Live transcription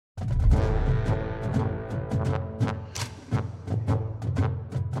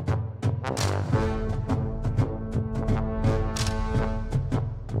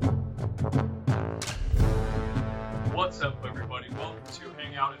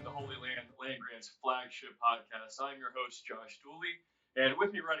the Holy Land, Landgrant's flagship podcast. I'm your host, Josh Dooley, and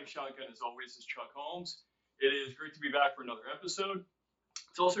with me riding shotgun, as always, is Chuck Holmes. It is great to be back for another episode.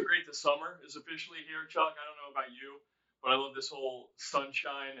 It's also great the summer is officially here, Chuck. I don't know about you, but I love this whole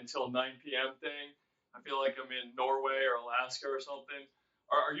sunshine until 9 p.m. thing. I feel like I'm in Norway or Alaska or something.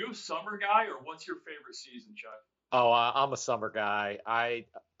 Are you a summer guy, or what's your favorite season, Chuck? Oh, I'm a summer guy.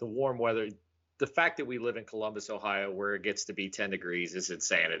 The warm weather, the fact that we live in Columbus, Ohio, where it gets to be 10 degrees is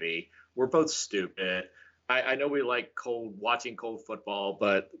insanity. We're both stupid. I know we like watching cold football,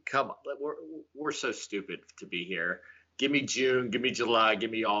 but come on, we're so stupid to be here. Give me June, give me July,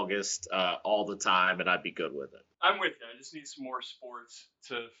 give me August, all the time, and I'd be good with it. I'm with you. I just need some more sports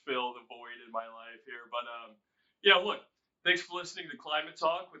to fill the void in my life here. But yeah, look, thanks for listening to Climate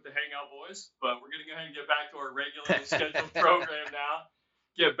Talk with the Hangout Boys. But we're going to go ahead and get back to our regularly scheduled program now.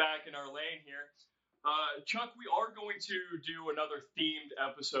 Get back in our lane here. Chuck, we are going to do another themed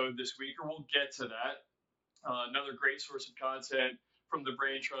episode this week, or we'll get to that. Another great source of content from the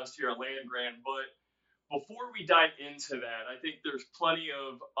Brain Trust here at Land Grant. But before we dive into that, I think there's plenty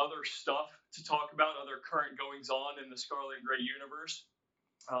of other stuff to talk about, other current goings on in the Scarlet and Gray universe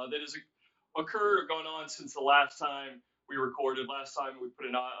that has occurred or gone on since the last time we recorded, last time we put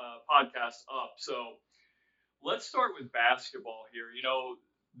a podcast up. So let's start with basketball here. You know,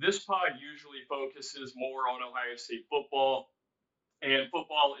 this pod usually focuses more on Ohio State football and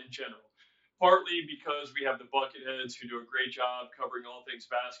football in general. Partly because we have the Bucketheads who do a great job covering all things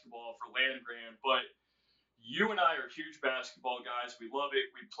basketball for Land Grant, but you and I are huge basketball guys. We love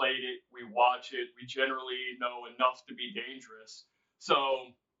it. We played it. We watch it. We generally know enough to be dangerous. So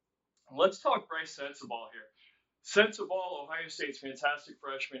let's talk Brice Sensabaugh here. Sensabaugh, Ohio State's fantastic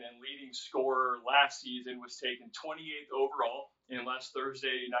freshman and leading scorer last season, was taken 28th overall in last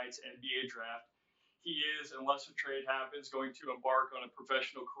Thursday night's NBA draft. He is, unless a trade happens, going to embark on a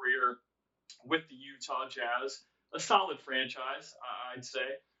professional career with the Utah Jazz, a solid franchise, I'd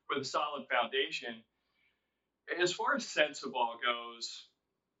say, with a solid foundation. As far as Sensabaugh goes,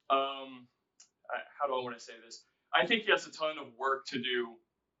 how do I want to say this? I think he has a ton of work to do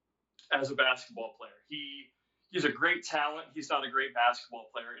as a basketball player. He's a great talent. He's not a great basketball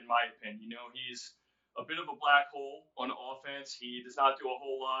player, in my opinion. You know, he's a bit of a black hole on offense. He does not do a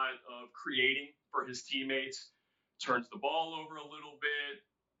whole lot of creating for his teammates, turns the ball over a little bit.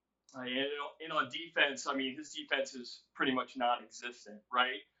 And on defense, I mean, his defense is pretty much non-existent,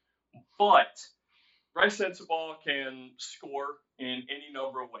 right? But Brice Sensabaugh can score in any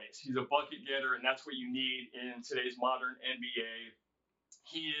number of ways. He's a bucket getter, and that's what you need in today's modern NBA.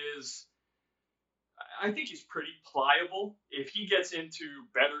 I think he's pretty pliable. If he gets into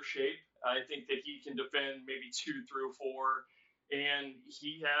better shape, I think that he can defend maybe 2 through 4, and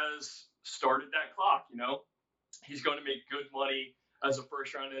he has started that clock, you know. He's going to make good money as a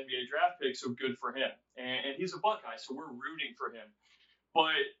first-round NBA draft pick, so good for him. And he's a Buckeye, so we're rooting for him.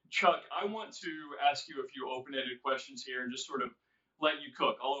 But, Chuck, I want to ask you a few open-ended questions here and just sort of let you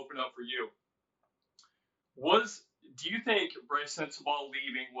cook. I'll open up for you. Do you think Brice Sensabaugh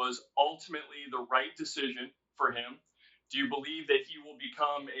leaving was ultimately the right decision for him? Do you believe that he will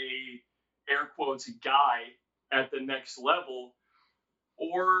become a, air quotes, guy at the next level?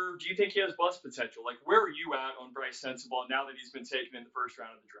 Or do you think he has bust potential? Like, where are you at on Brice Sensabaugh now that he's been taken in the first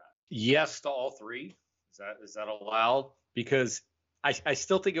round of the draft? Yes to all three. Is that allowed? Because I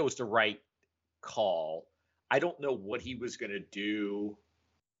still think it was the right call. I don't know what he was going to do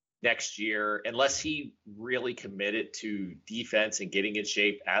next year unless he really committed to defense and getting in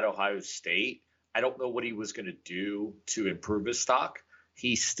shape at Ohio State. I don't know what he was going to do to improve his stock.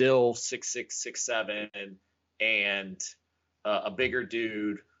 He's still 6'6", 6'7", and a bigger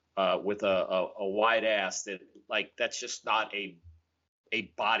dude with a wide ass that's just not a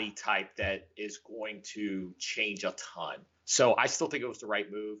body type that is going to change a ton. So I still think it was the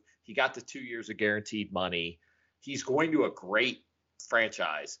right move. He got the 2 years of guaranteed money. He's going to a great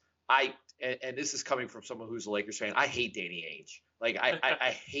franchise. And this is coming from someone who's a Lakers fan. I hate Danny Ainge. Like I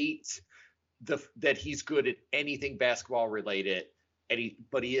hate that he's good at anything basketball related.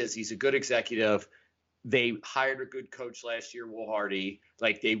 But he is. He's a good executive. They hired a good coach last year, Will Hardy.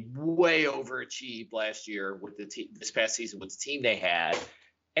 Like, they way overachieved last year with the team, this past season with the team they had,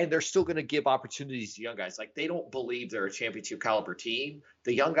 and they're still going to give opportunities to young guys. Like, they don't believe they're a championship caliber team.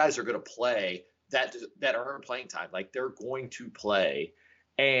 The young guys are going to play that earn playing time. Like, they're going to play,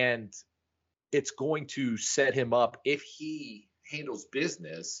 and it's going to set him up. If he handles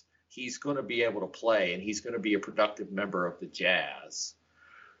business, he's going to be able to play, and he's going to be a productive member of the Jazz.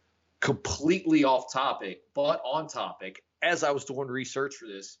 Completely off topic, but on topic. As I was doing research for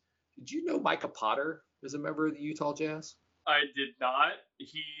this, did you know Micah Potter is a member of the Utah Jazz? I did not.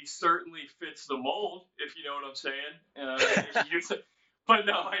 He certainly fits the mold, if you know what I'm saying. He used to, but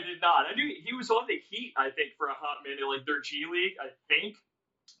no, I did not. I knew he was on the Heat, I think, for a hot minute, like their G League, I think.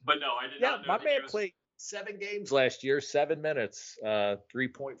 But no, I did Yeah, not know my that he man was. played 7 games last year, 7 minutes,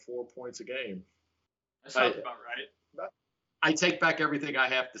 3.4 points a game. That I sounds about right. I take back everything I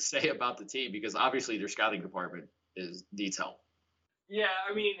have to say about the team because obviously their scouting department needs help. Yeah,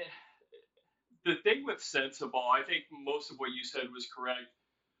 I mean, the thing with Sensabaugh, I think most of what you said was correct.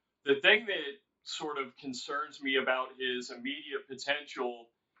 The thing that sort of concerns me about his immediate potential,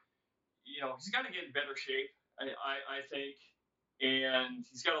 he's got to get in better shape, I think, and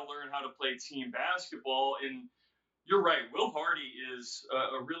he's got to learn how to play team basketball. And you're right, Will Hardy is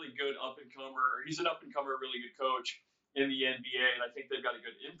a really good up and comer. He's an up and comer, really good coach in the NBA, and I think they've got a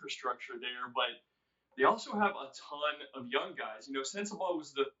good infrastructure there. But they also have a ton of young guys. Sensabaugh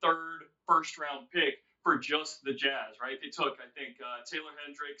was the third first round pick for just the Jazz, right? They took, I think, Taylor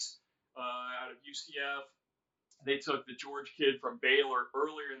Hendricks out of UCF. They took the George kid from Baylor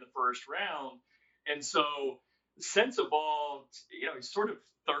earlier in the first round. And so Sensabaugh, he's sort of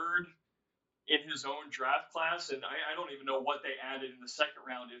third in his own draft class. And I don't even know what they added in the second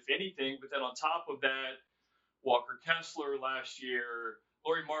round, if anything. But then on top of that, Walker Kessler last year,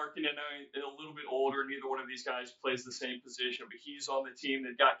 Lauri Markkanen, a little bit older. Neither one of these guys plays the same position, but he's on the team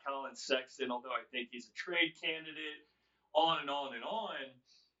that got Colin Sexton, although I think he's a trade candidate, on and on and on.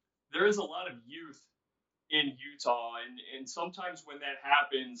 There is a lot of youth in Utah, and sometimes when that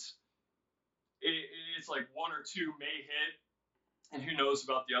happens, it's like one or two may hit, and who knows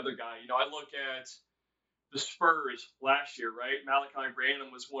about the other guy. I look at the Spurs last year, right? Malachi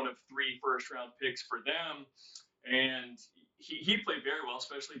Branham was one of three first round picks for them, and he played very well,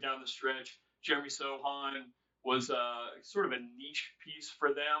 especially down the stretch. Jeremy Sohan was sort of a niche piece for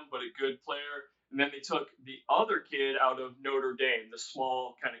them, but a good player. And then they took the other kid out of Notre Dame, the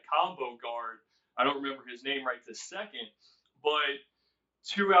small kind of combo guard. I don't remember his name right this second, but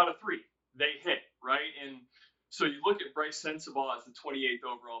 2 out of 3 they hit, right? And so you look at Brice Sensabaugh as the 28th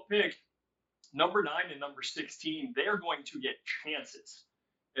overall pick. Number 9 and number 16, they are going to get chances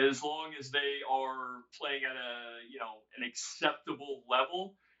as long as they are playing at an acceptable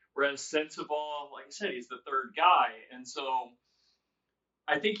level. Whereas Sensabaugh, like I said, he's the third guy, and so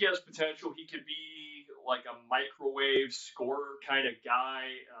I think he has potential. He could be like a microwave scorer kind of guy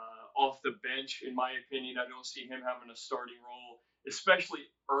off the bench, in my opinion. I don't see him having a starting role, especially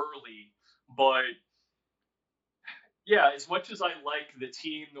early. But yeah, as much as I like the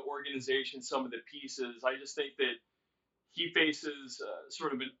team, the organization, some of the pieces, I just think that he faces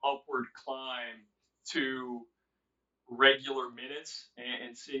sort of an upward climb to regular minutes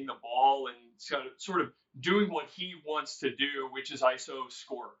and seeing the ball and sort of doing what he wants to do, which is ISO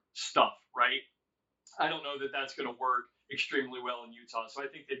score stuff, right? I don't know that that's going to work extremely well in Utah. So I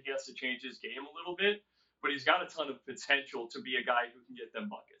think that he has to change his game a little bit, but he's got a ton of potential to be a guy who can get them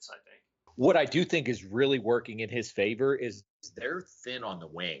buckets, I think. What I do think is really working in his favor is they're thin on the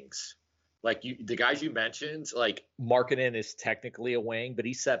wings. Like the guys you mentioned, like Markkanen is technically a wing, but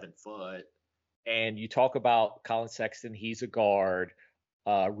he's 7 foot. And you talk about Colin Sexton, he's a guard.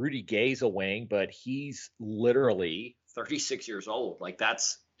 Rudy Gay's a wing, but he's literally 36 years old. Like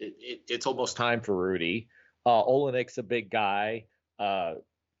it's almost time for Rudy. Olenek's a big guy.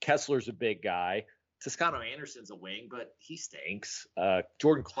 Kessler's a big guy. Toscano Anderson's a wing, but he stinks.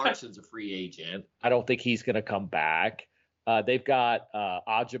 Jordan Clarkson's a free agent. I don't think he's going to come back. They've got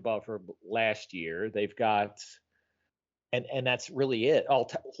Ajaba from last year. They've got, and that's really it.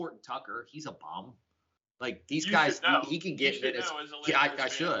 Horton Tucker, he's a bum. Like these guys, he can get minutes. Yeah, I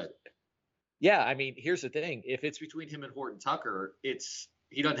should. Yeah, I mean, here's the thing: if it's between him and Horton Tucker,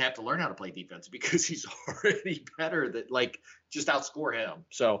 he doesn't have to learn how to play defense because he's already better than just outscore him.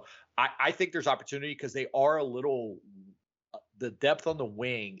 So I think there's opportunity because they are a little. The depth on the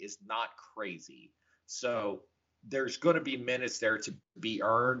wing is not crazy, so there's going to be minutes there to be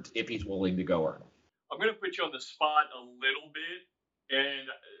earned if he's willing to go earn. I'm going to put you on the spot a little bit, and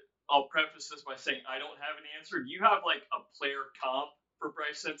I'll preface this by saying I don't have an answer. Do you have like a player comp for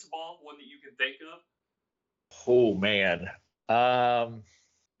Brice Sensabaugh, one that you can think of? Oh man.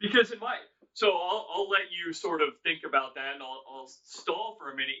 Because I'll let you sort of think about that, and I'll stall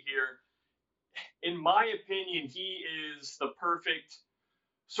for a minute here. In my opinion, he is the perfect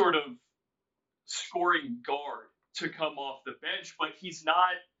sort of scoring guard to come off the bench, but he's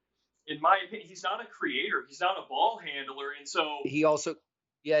not. In my opinion, he's not a creator. He's not a ball handler, and so he also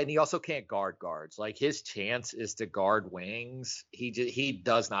can't guard guards. Like his chance is to guard wings. He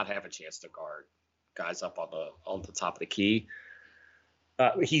does not have a chance to guard guys up on the top of the key.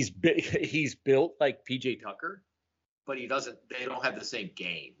 He's built like PJ Tucker, but he doesn't. They don't have the same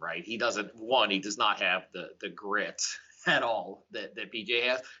game, right? He does not have the grit at all that PJ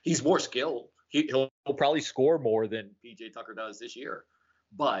has. He's more skilled. He'll probably score more than PJ Tucker does this year,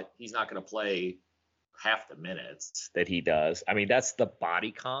 but he's not going to play half the minutes that he does. I mean, that's the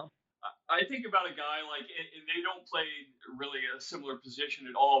body comp. I think about a guy like, and they don't play really a similar position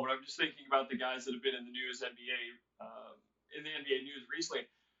at all, but I'm just thinking about the guys that have been in the news in the NBA news recently.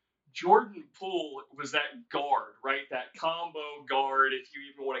 Jordan Poole was that guard, right? That combo guard, if you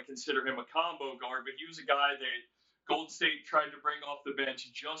even want to consider him a combo guard, but he was a guy that Golden State tried to bring off the bench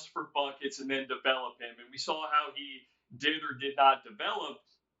just for buckets and then develop him. And we saw how he did or did not develop.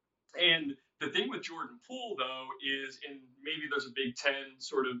 And the thing with Jordan Poole, though, is, and maybe there's a Big Ten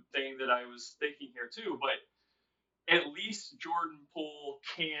sort of thing that I was thinking here too, but at least Jordan Poole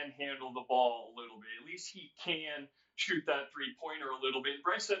can handle the ball a little bit. At least he can shoot that three-pointer a little bit.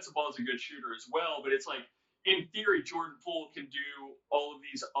 Brice Sensabaugh is a good shooter as well, but it's like, in theory, Jordan Poole can do all of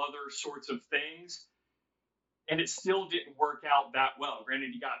these other sorts of things, and it still didn't work out that well. Granted,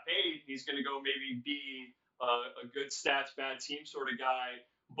 he got paid. He's going to go maybe be a good stats, bad team sort of guy,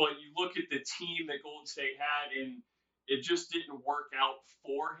 but you look at the team that Golden State had, and it just didn't work out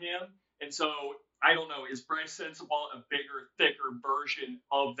for him. And so I don't know, is Brice Sensabaugh a bigger, thicker version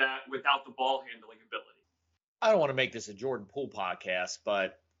of that without the ball handling ability? I don't want to make this a Jordan Poole podcast,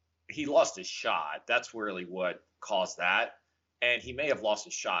 but he lost his shot. That's really what caused that. And he may have lost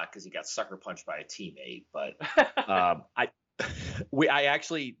his shot because he got sucker punched by a teammate. But I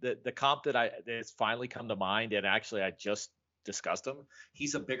actually, the comp that's finally come to mind, and actually I just discussed him.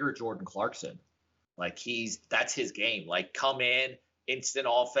 He's a bigger Jordan Clarkson. Like that's his game. Like, come in, instant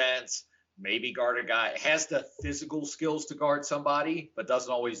offense, maybe guard a guy, has the physical skills to guard somebody, but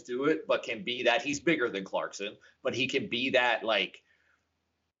doesn't always do it, but can be that. He's bigger than Clarkson, but he can be that, like,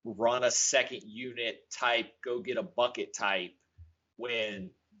 run a second unit type, go get a bucket type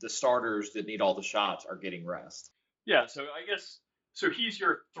when the starters that need all the shots are getting rest. Yeah, so I guess, so he's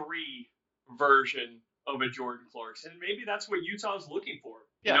your 3 version of a Jordan Clarkson. Maybe that's what Utah's looking for.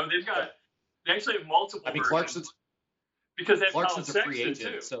 Yeah. You know, they actually have multiple versions. Clarkson's because they have Clarkson's Colin a free Sexton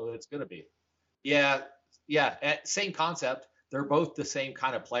agent, too. so it's going to be. Yeah. Same concept. They're both the same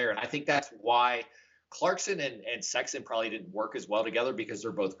kind of player, and I think that's why Clarkson and Sexton probably didn't work as well together, because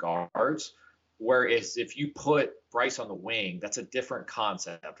they're both guards. Whereas if you put Brice on the wing, that's a different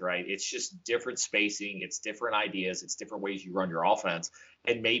concept, right? It's just different spacing, it's different ideas, it's different ways you run your offense,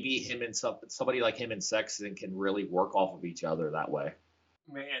 and maybe him and somebody like him and Sexton can really work off of each other that way.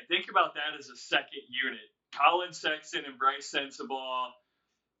 Man, think about that as a second unit. Colin Sexton and Brice Sensabaugh,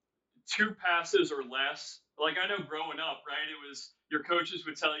 2 passes or less. Like, I know growing up, right, it was your coaches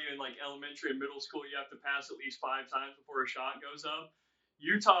would tell you in like elementary and middle school you have to pass at least 5 times before a shot goes up.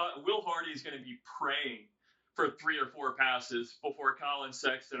 Will Hardy is going to be praying for 3 or 4 passes before Colin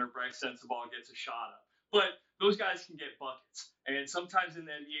Sexton or Brice Sensabaugh gets a shot up. But those guys can get buckets, and sometimes in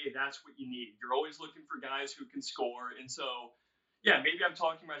the NBA that's what you need. You're always looking for guys who can score, and so yeah, maybe I'm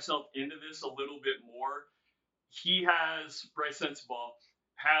talking myself into this a little bit more. Brice Sensabaugh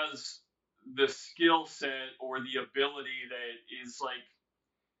has the skill set or the ability that is like,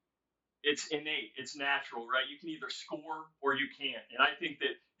 it's innate, it's natural, right? You can either score or you can't. And I think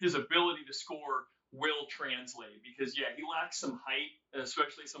that his ability to score will translate because, yeah, he lacks some height,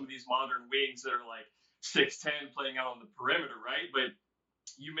 especially some of these modern wings that are like 6'10" playing out on the perimeter, right? But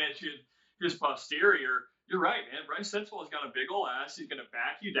you mentioned his posterior. You're right, man. Brice Sensabaugh's got a big ol' ass. He's going to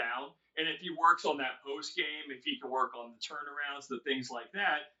back you down. And if he works on that post game, if he can work on the turnarounds, the things like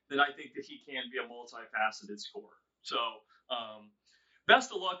that, then I think that he can be a multifaceted scorer. So,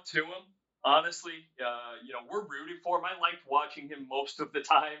 best of luck to him. Honestly, we're rooting for him. I liked watching him most of the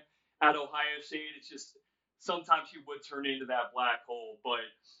time at Ohio State. It's just sometimes he would turn into that black hole. But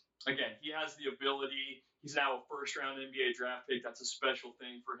again, he has the ability. He's now a first-round NBA draft pick. That's a special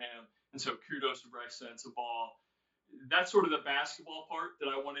thing for him. And so kudos to Brice Sensabaugh. That's sort of the basketball part that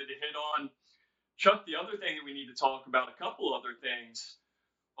I wanted to hit on. Chuck, the other thing that we need to talk about, a couple other things.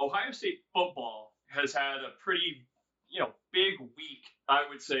 Ohio State football has had a pretty big week, I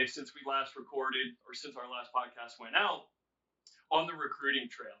would say, since we last recorded or since our last podcast went out on the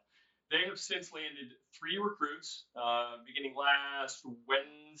recruiting trail. They have since landed 3 recruits, beginning last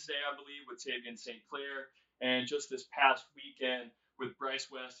Wednesday, I believe, with Tavian St. Clair, and just this past weekend with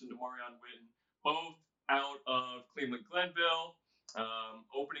Bryce West and Demarion Witten, both out of Cleveland Glenville,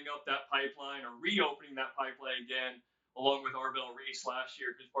 opening up that pipeline or reopening that pipeline again, along with Arvell Reese last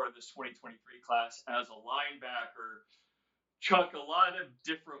year, who's part of this 2023 class as a linebacker. Chuck, a lot of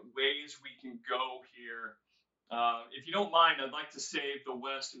different ways we can go here. If you don't mind, I'd like to save the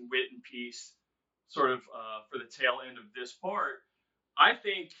West and Witten piece sort of for the tail end of this part. I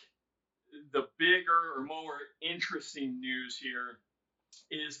think the bigger or more interesting news here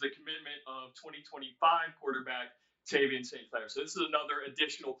is the commitment of 2025 quarterback Tavian St. Clair. So this is another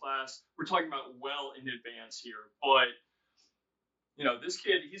additional class. We're talking about well in advance here, but this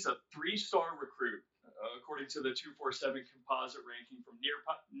kid, he's a 3-star recruit, according to the 247 composite ranking from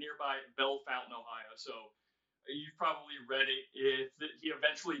nearby Bellefontaine, Ohio. So you've probably read it. If he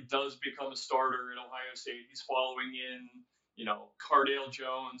eventually does become a starter at Ohio State, he's following in, Cardale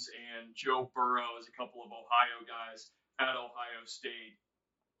Jones and Joe Burrow as a couple of Ohio guys at Ohio State.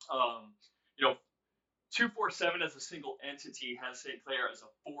 You know, 247 as a single entity has St. Clair as a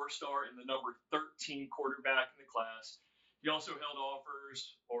 4-star and the number 13 quarterback in the class. He also held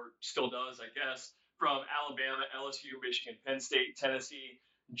offers, or still does, I guess, from Alabama, LSU, Michigan, Penn State, Tennessee,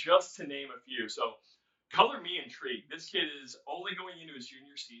 just to name a few. So color me intrigued. This kid is only going into his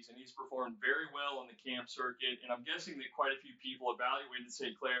junior season. He's performed very well on the camp circuit, and I'm guessing that quite a few people evaluated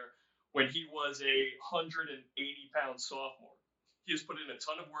St. Clair when he was a 180-pound sophomore. He has put in a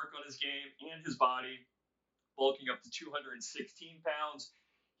ton of work on his game and his body, bulking up to 216 pounds.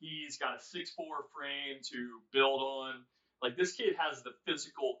 He's got a 6'4" frame to build on. Like, this kid has the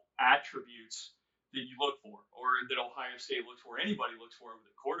physical attributes that you look for, or that Ohio State looks for, anybody looks for with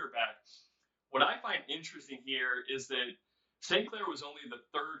a quarterback. What I find interesting here is that St. Clair was only the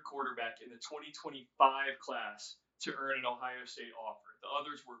 3rd quarterback in the 2025 class to earn an Ohio State offer. The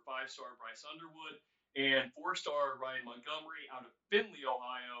others were 5-star Bryce Underwood and 4-star Ryan Montgomery out of Findlay,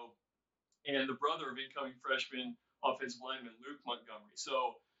 Ohio, and the brother of incoming freshman offensive lineman Luke Montgomery.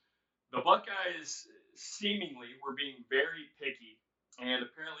 So the Buckeyes seemingly were being very picky and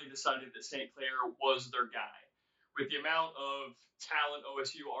apparently decided that St. Clair was their guy. With the amount of talent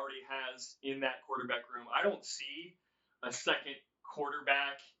OSU already has in that quarterback room, I don't see a second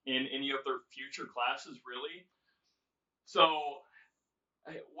quarterback in any of their future classes, really. So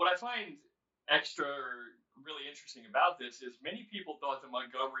what I find extra really interesting about this is many people thought that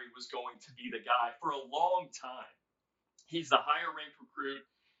Montgomery was going to be the guy for a long time. He's the higher ranked recruit.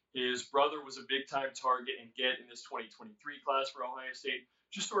 His brother was a big time target and get in this 2023 class for Ohio State.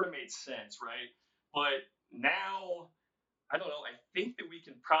 Just sort of made sense, right? But now, I don't know, I think that we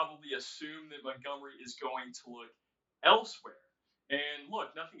can probably assume that Montgomery is going to look elsewhere. And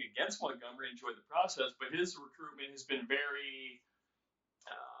look, nothing against Montgomery, enjoyed the process, but his recruitment has been very,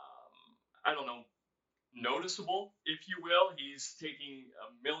 I don't know, noticeable, if you will. He's taking a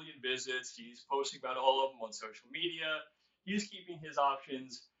million visits. He's posting about all of them on social media. He's keeping his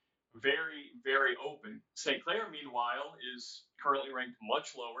options very, very open. St. Clair, meanwhile, is currently ranked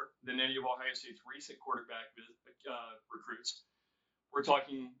much lower than any of Ohio State's recent quarterback recruits. We're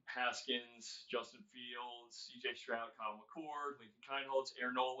talking Haskins, Justin Fields, C.J. Stroud, Kyle McCord, Lincoln Kienholz,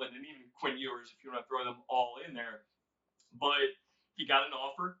 Aaron Nolan, and even Quinn Ewers, if you want to throw them all in there. But he got an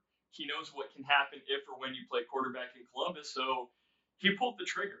offer. He knows what can happen if or when you play quarterback in Columbus, so he pulled the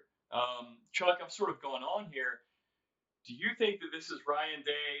trigger. Chuck, I've sort of gone on here. Do you think that this is Ryan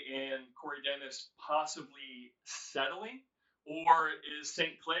Day and Corey Dennis possibly settling? Or is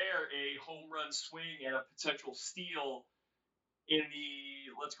St. Clair a home run swing and a potential steal in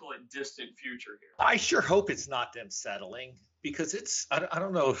the, let's call it, distant future here? I sure hope it's not them settling, because I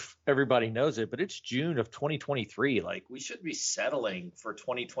don't know if everybody knows it, but it's June of 2023. Like, we should be settling for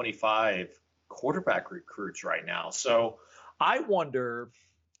 2025 quarterback recruits right now. So I wonder,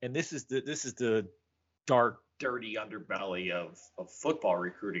 and this is the dark, dirty underbelly of football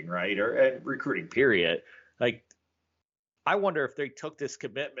recruiting, right? Or recruiting period. Like, I wonder if they took this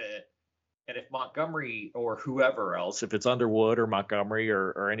commitment, and if Montgomery or whoever else, if it's Underwood or Montgomery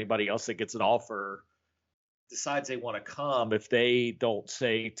or anybody else that gets an offer, decides they want to come, if they don't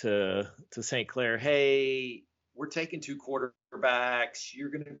say to St. Clair, hey, we're taking 2 quarterbacks,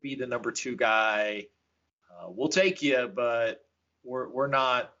 you're going to be the number 2 guy, we'll take you, but we're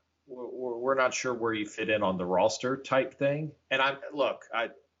not sure where you fit in on the roster type thing. And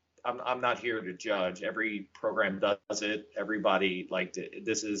I'm not here to judge. Every program does it. Everybody, like,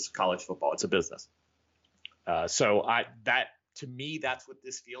 this is college football. It's a business. So to me, that's what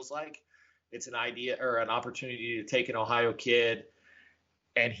this feels like. It's an idea or an opportunity to take an Ohio kid,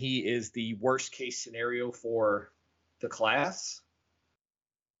 and he is the worst case scenario for the class.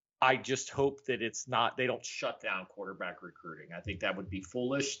 I just hope that they don't shut down quarterback recruiting. I think that would be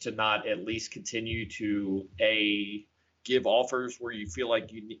foolish to not at least continue to give offers where you feel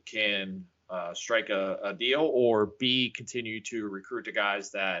like you can strike a deal, or B, continue to recruit the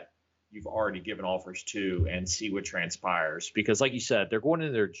guys that you've already given offers to and see what transpires. Because like you said, they're going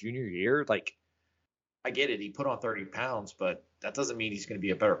into their junior year. Like, I get it. He put on 30 pounds, but that doesn't mean he's going to be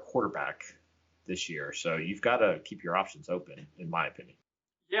a better quarterback this year. So you've got to keep your options open, in my opinion.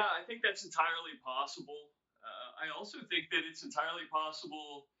 Yeah, I think that's entirely possible. I also think that it's entirely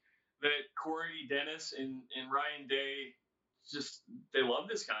possible that Corey Dennis and Ryan Day just they love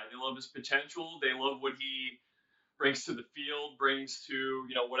this guy. They love his potential. They love what he brings to the field, brings to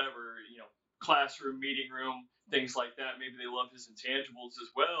whatever classroom, meeting room, things like that. Maybe they love his intangibles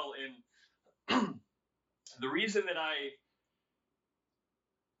as well. And the reason that I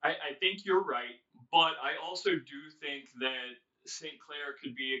think you're right, but I also do think that St. Clair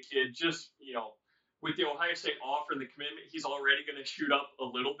could be a kid just, with the Ohio State offer and the commitment, he's already going to shoot up a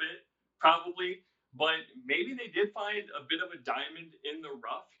little bit, probably. But maybe they did find a bit of a diamond in the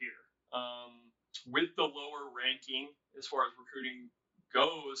rough here. With the lower ranking as far as recruiting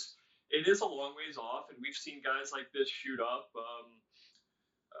goes, it is a long ways off, and we've seen guys like this shoot up.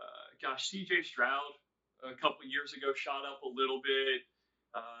 CJ Stroud a couple years ago shot up a little bit.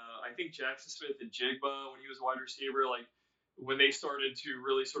 I think Jackson Smith and Jigba, when he was a wide receiver, like when they started to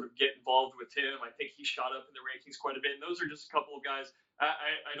really sort of get involved with him, I think he shot up in the rankings quite a bit. And those are just a couple of guys.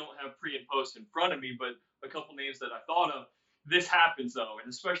 I don't have pre and post in front of me, but a couple names that I thought of. This happens though, and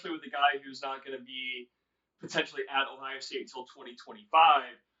especially with a guy who's not going to be potentially at Ohio State until 2025.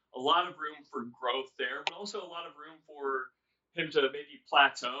 A lot of room for growth there, but also a lot of room for him to maybe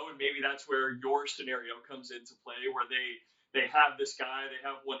plateau, and maybe that's where your scenario comes into play, where they have this guy, they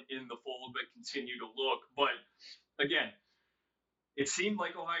have one in the fold, but continue to look. But again, it seemed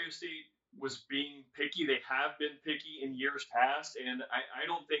like Ohio State was being picky. They have been picky in years past, and I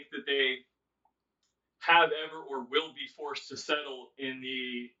don't think that they have ever or will be forced to settle in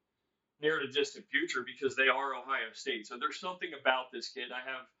the near to distant future because they are Ohio State. So there's something about this kid. I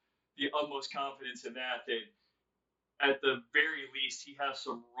have the utmost confidence in that at the very least, he has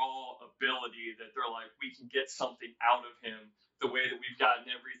some raw ability that they're like, we can get something out of him the way that we've gotten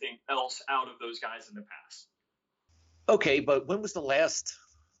everything else out of those guys in the past. Okay, but when was the last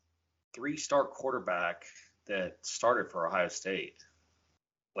 3-star quarterback that started for Ohio State?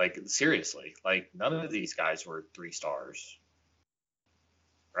 Like, seriously, like none of these guys were 3 stars,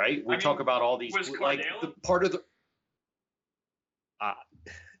 right? We talk about all these, like the part of the.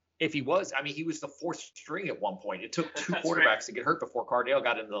 If he was, I mean, he was the 4th string at one point. It took 2 quarterbacks right to get hurt before Cardale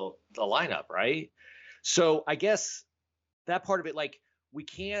got into the lineup, right? So I guess that part of it, like, we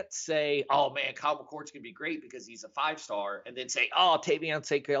can't say, oh man, Kyle McCord's going to be great because he's a 5-star, and then say, oh, Tavion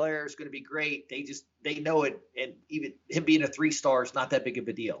St. Clair is going to be great. They know it, and even him being a 3-star is not that big of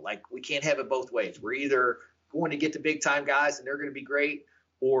a deal. Like, we can't have it both ways. We're either going to get the big time guys and they're going to be great,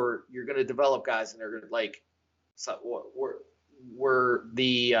 or you're going to develop guys and they're going to like. So we're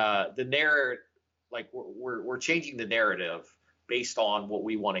the narrative, like we're changing the narrative based on what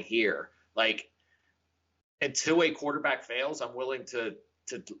we want to hear. Like, until a quarterback fails, I'm willing to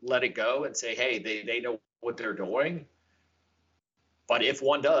let it go and say, hey, they know what they're doing. But if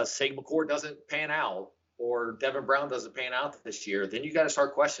one does, say McCord doesn't pan out or Devin Brown doesn't pan out this year, then you got to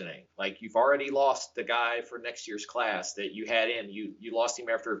start questioning. Like, you've already lost the guy for next year's class that you had in. You lost him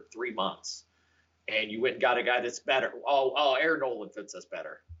after 3 months. And you went and got a guy that's better. Oh, Aaron Nolan fits us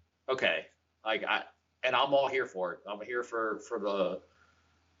better. Okay. I'm all here for it. I'm here for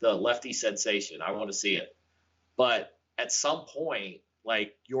the lefty sensation. I want to see it. But at some point,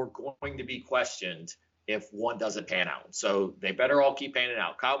 like, you're going to be questioned if one doesn't pan out. So they better all keep panning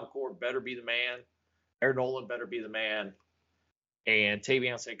out. Kyle McCord better be the man. Aaron Nolan better be the man. And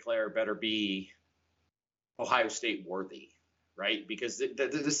Tavion St. Clair better be Ohio State worthy, right? Because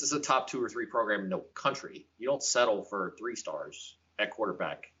this is a top 2 or 3 program in the country. You don't settle for 3 stars at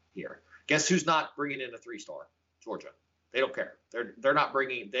quarterback here. Guess who's not bringing in a 3-star? Georgia. They don't care. They're not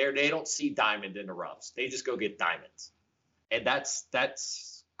bringing. They don't see diamond in the roughs. They just go get diamonds, and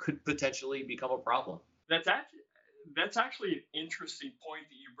that's could potentially become a problem. That's actually an interesting point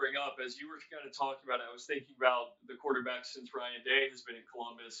that you bring up. As you were kind of talking about it, I was thinking about the quarterback since Ryan Day has been in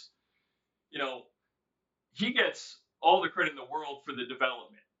Columbus. He gets all the credit in the world for the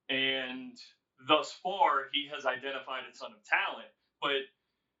development, and thus far he has identified a ton of talent. But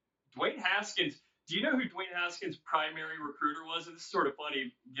Dwayne Haskins. Do you know who Dwayne Haskins' primary recruiter was? And this is sort of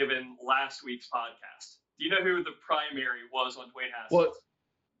funny given last week's podcast. Do you know who the primary was on Dwayne Haskins? Well,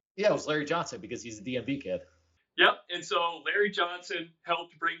 yeah, it was Larry Johnson because he's a DMV kid. Yep. And so Larry Johnson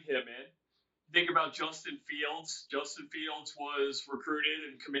helped bring him in. Think about Justin Fields. Justin Fields was recruited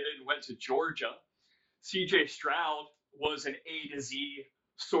and committed and went to Georgia. CJ Stroud was an A to Z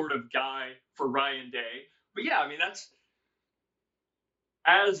sort of guy for Ryan Day. But yeah, I mean, that's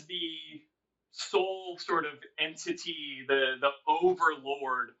as the sole sort of entity, the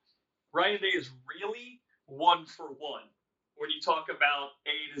overlord. Ryan Day is really 1 for 1 when you talk about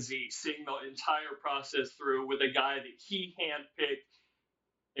A to Z, seeing the entire process through with a guy that he handpicked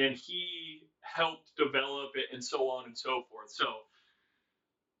and he helped develop it and so on and so forth. So,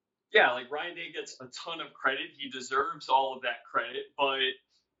 yeah, like Ryan Day gets a ton of credit. He deserves all of that credit. But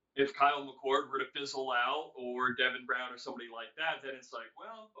if Kyle McCord were to fizzle out or Devin Brown or somebody like that, then it's like,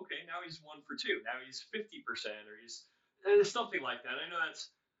 well, okay, now he's 1 for 2. Now he's 50% or he's something like that. I know that's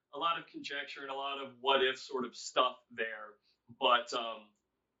a lot of conjecture and a lot of what if sort of stuff there, but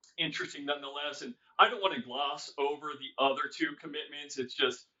interesting nonetheless. And I don't want to gloss over the other two commitments. It's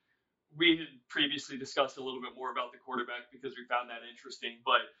just we had previously discussed a little bit more about the quarterback because we found that interesting.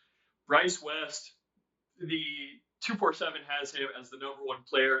 But Bryce West, the 247 has him as the #1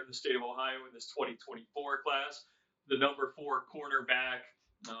 player in the state of Ohio in this 2024 class. The #4 cornerback,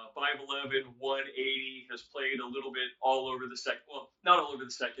 5'11", 180, has played a little bit all over the well, not all over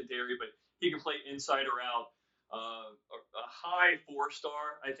the secondary, but he can play inside or out. A high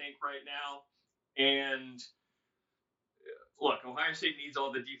 4-star, I think, right now. And look, Ohio State needs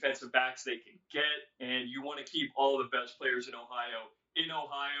all the defensive backs they can get, and you want to keep all the best players in Ohio. In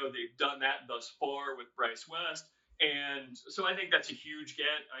Ohio, they've done that thus far with Bryce West. And so I think that's a huge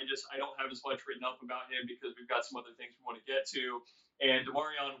get. I don't have as much written up about him because we've got some other things we want to get to. And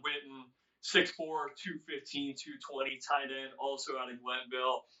Demarion Witten, 6'4", 215, 220, tight end, also out in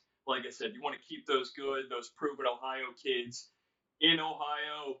Glenville. Like I said, you want to keep those good, those proven Ohio kids in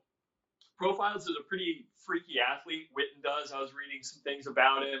Ohio. Profiles is a pretty freaky athlete. Witten does. I was reading some things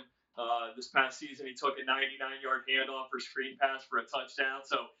about him this past season. He took a 99-yard handoff or screen pass for a touchdown.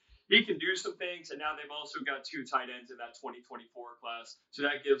 So he can do some things. And now they've also got 2 tight ends in that 2024 class. So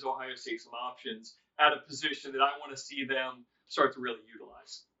that gives Ohio State some options at a position that I want to see them start to really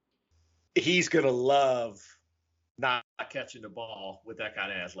utilize. He's going to love not catching the ball with that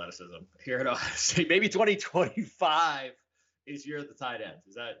kind of athleticism here at Ohio State. Maybe 2025 is year of the tight ends.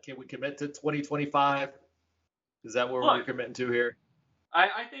 Is that, can we commit to 2025? Is that what we're committing to here?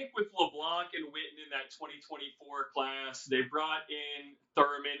 I think with LeBlanc and Witten in that 2024 class, they brought in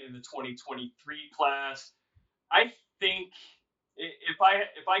Thurman in the 2023 class. I think if I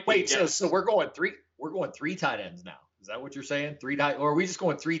can wait, so we're going three tight ends now. Is that what you're saying? 3 tight, or are we just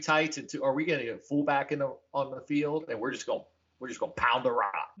going 3 tights and 2? Are we getting a fullback on the field and we're just going to pound the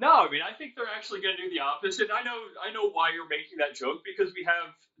rock? No, I mean I think they're actually going to do the opposite. I know why you're making that joke because we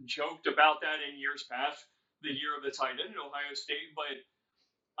have joked about that in years past, the year of the tight end in Ohio State, but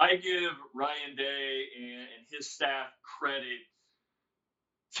I give Ryan Day and his staff credit.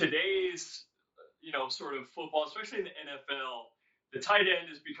 Today's, sort of football, especially in the NFL, the tight end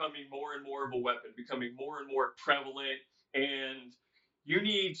is becoming more and more of a weapon, becoming more and more prevalent, and you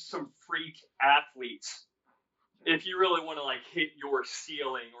need some freak athletes if you really want to hit your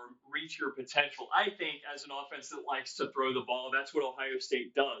ceiling or reach your potential. I think as an offense that likes to throw the ball, that's what Ohio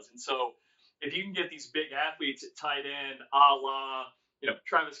State does. And so if you can get these big athletes at tight end, a la,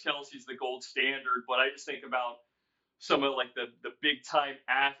 Travis Kelce's the gold standard, but I just think about some of the big time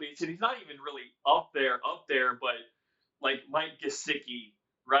athletes, and he's not even really up there, but like Mike Gesicki,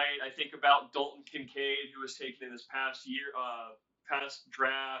 right? I think about Dalton Kincaid, who was taken in this past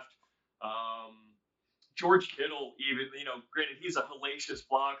draft. George Kittle, even, granted he's a hellacious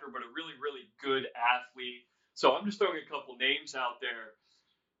blocker, but a really, really good athlete. So I'm just throwing a couple names out there.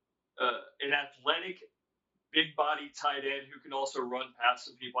 An athletic, big body tight end who can also run past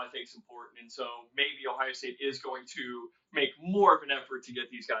some people, I think is important. And so maybe Ohio State is going to make more of an effort to get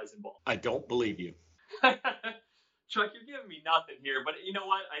these guys involved. I don't believe you. Chuck, you're giving me nothing here, but you know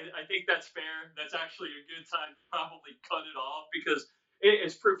what? I think that's fair. That's actually a good time to probably cut it off because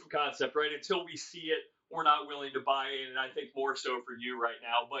it's proof of concept, right? Until we see it, we're not willing to buy in, and I think more so for you right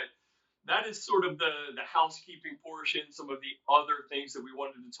now. But that is sort of the housekeeping portion, some of the other things that we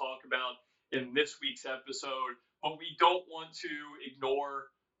wanted to talk about in this week's episode. But we don't want to ignore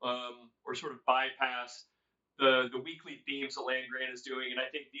or sort of bypass the weekly themes that Land Grant is doing, and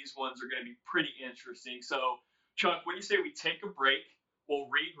I think these ones are going to be pretty interesting. So, Chuck, what do you say we take a break? We'll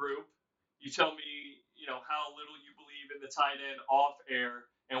regroup. You tell me, how little you believe in the tight end off air,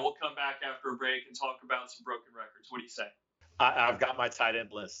 and we'll come back after a break and talk about some broken records. What do you say? I've got my tight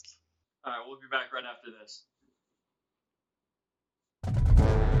end list. All right, we'll be back right after this.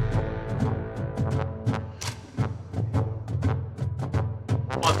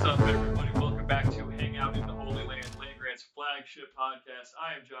 What's up, everybody? Welcome back to Hangout in the Holy Land, Land Grant's flagship podcast.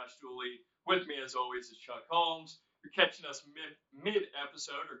 I am Josh Dooley. With me, as always, is Chuck Holmes. You're catching us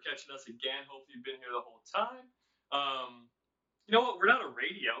mid-episode or catching us again. Hopefully you've been here the whole time. You know what? We're not a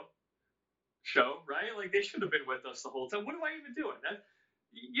radio show, right? Like, they should have been with us the whole time. What am I even doing?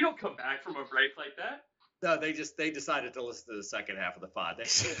 You don't come back from a break like that. No, they decided to listen to the second half of the pod.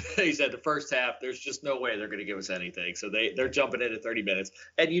 They said the first half, there's just no way they're going to give us anything. So they're jumping in at 30 minutes.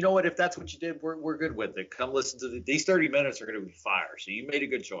 And you know what? If that's what you did, we're good with it. Come listen to these 30 minutes are going to be fire. So you made a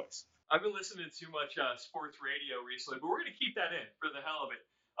good choice. I've been listening to too much sports radio recently, but we're going to keep that in for the hell of it.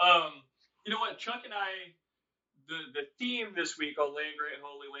 You know what? Chuck and I, the theme this week on Land Grant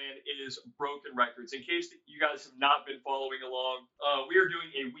Holy Land is broken records. In case you guys have not been following along, we are doing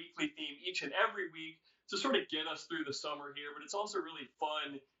a weekly theme each and every week to sort of get us through the summer here, but it's also really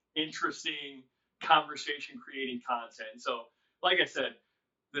fun, interesting conversation creating content. So, like I said,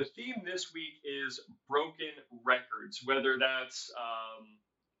 the theme this week is broken records, whether that's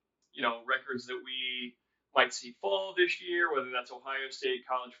records that we might see fall this year, whether that's Ohio State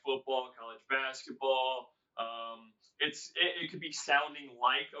college football, college basketball. It could be sounding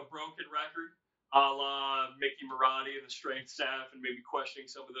like a broken record, a la Mickey Marotti and the strength staff, and maybe questioning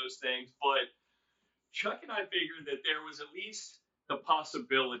some of those things. But Chuck and I figured that there was at least the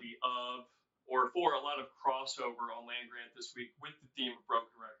possibility of, or for a lot of crossover on Land Grant this week with the theme of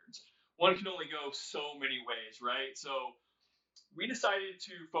broken records. One can only go so many ways, right? So we decided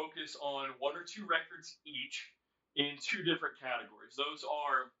to focus on one or two records each in two different categories. Those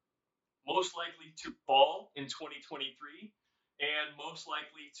are most likely to fall in 2023 and most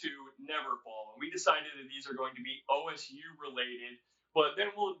likely to never fall. And we decided that these are going to be OSU related, but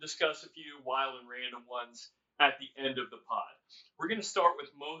then we'll discuss a few wild and random ones at the end of the pod. We're going to start with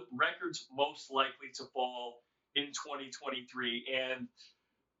records most likely to fall in 2023. And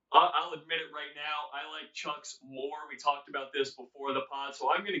I'll admit it right now, I like Chuck's more. We talked about this before the pod, so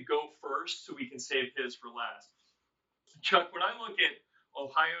I'm going to go first so we can save his for last. Chuck, when I look at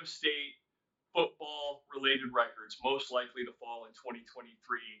Ohio State football related records most likely to fall in 2023,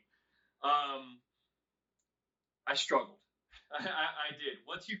 I struggled. I did.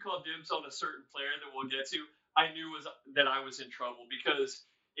 Once you called dibs on a certain player that we'll get to, I knew that I was in trouble, because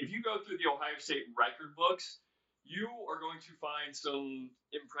if you go through the Ohio State record books, you are going to find some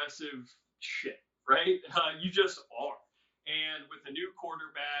impressive shit, right? You just are. And with a new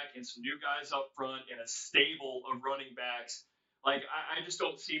quarterback and some new guys up front and a stable of running backs, like I just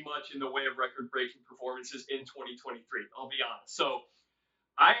don't see much in the way of record-breaking performances in 2023. I'll be honest. So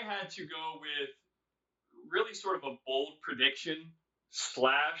I had to go with really sort of a bold prediction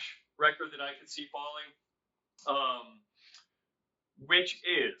 / record that I could see falling, which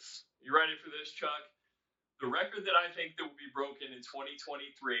is, you ready for this, Chuck? The record that I think that will be broken in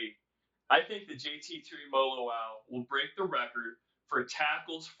 2023, I think that JT Tuimoloau will break the record for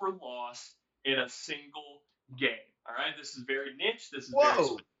tackles for loss in a single game. All right, this is very niche. This is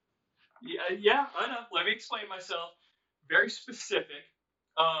Whoa. Yeah, I know. Let me explain myself. Very specific.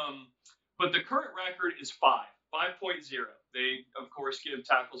 But the current record is 5.0. They, of course, give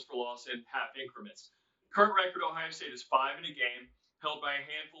tackles for loss in half increments. Current record, Ohio State is 5 in a game, held by a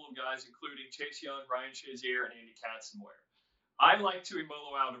handful of guys, including Chase Young, Ryan Shazier, and Andy Katzenmoyer. I like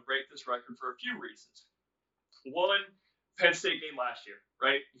Tuimoloau to break this record for a few reasons. One, Penn State game last year,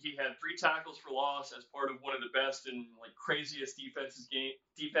 right? He had 3 tackles for loss as part of one of the best and like craziest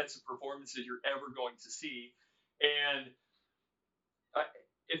defensive performances you're ever going to see. And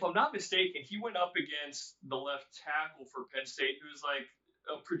if I'm not mistaken, he went up against the left tackle for Penn State, who's like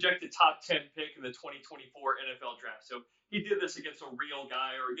a projected top 10 pick in the 2024 NFL draft. So he did this against a real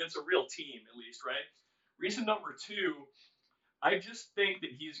guy, or against a real team at least, right? Reason number 2, I just think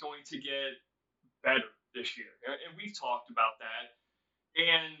that he's going to get better this year. And we've talked about that.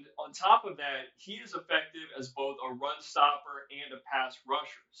 And on top of that, he is effective as both a run stopper and a pass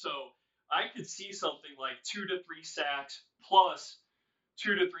rusher. So I could see something like 2 to 3 sacks plus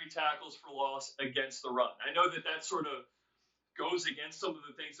 2 to 3 tackles for loss against the run. I know that sort of goes against some of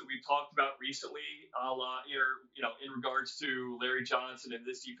the things that we've talked about recently, in regards to Larry Johnson and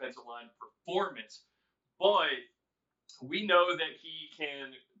this defensive line performance. But we know that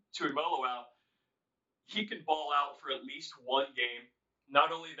Tuimoloau, he can ball out for at least one game.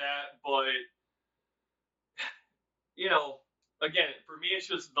 Not only that, but, again, for me, it's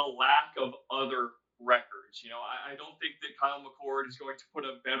just the lack of other records. I don't think that Kyle McCord is going to put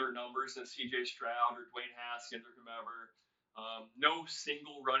up better numbers than C.J. Stroud or Dwayne Haskins or whomever. No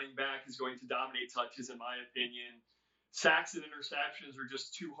single running back is going to dominate touches, in my opinion. Sacks and interceptions are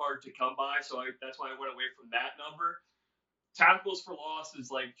just too hard to come by, so that's why I went away from that number. Tackles for loss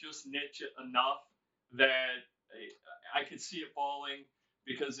is like just niche enough that I could see it falling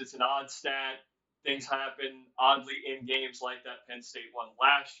because it's an odd stat. Things happen oddly in games like that Penn State one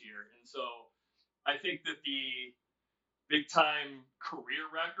last year. And so I think that the big-time career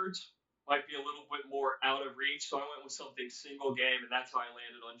records might be a little bit more out of reach. So I went with something single game, and that's how I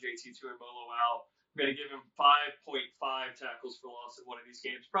landed on JT Tuimoloau I'm going to give him 5.5 tackles for loss in one of these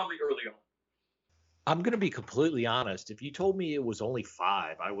games, probably early on. I'm going to be completely honest. If you told me it was only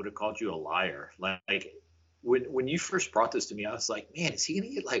 5, I would have called you a liar. Like when you first brought this to me, I was like, man, is he going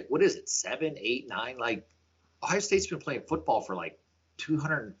to get like, what is it, 7, 8, 9? Like Ohio State's been playing football for like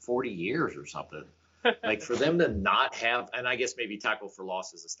 240 years or something. Like for them to not have, and I guess maybe tackle for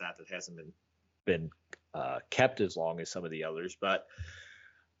loss is a stat that hasn't been kept as long as some of the others, but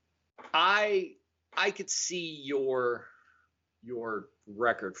I could see your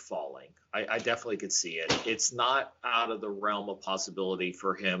record falling. I definitely could see it. It's not out of the realm of possibility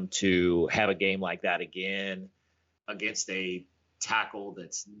for him to have a game like that again against a tackle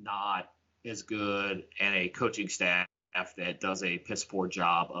that's not as good and a coaching staff that does a piss poor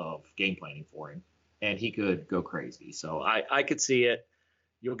job of game planning for him. And he could go crazy. So I could see it.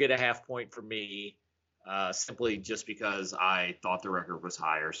 You'll get a half point from me simply just because I thought the record was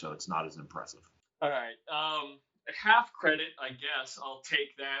higher, so it's not as impressive. All right. Half credit, I guess. I'll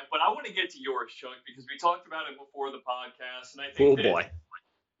take that. But I want to get to yours, Chuck, because we talked about it before the podcast, and I think Boy.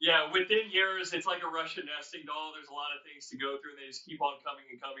 Yeah, within years, it's like a Russian nesting doll. There's a lot of things to go through, and they just keep on coming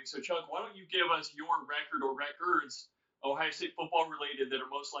and coming. So, Chuck, why don't you give us your record or records, Ohio State football related, that are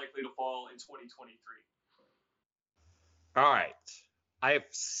most likely to fall in 2023? All right. I have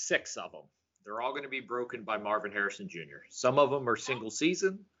 6 of them. They're all going to be broken by Marvin Harrison Jr. Some of them are single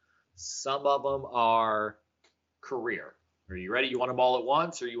season. Some of them are career. Are you ready? You want them all at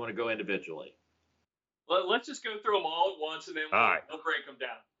once, or you want to go individually? Let's just go through them all at once, and then we'll break them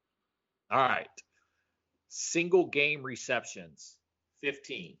down. All right. Single game receptions,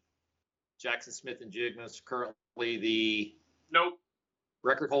 15. Jackson Smith-Njigba is currently the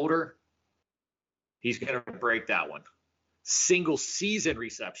record holder. He's going to break that one. Single season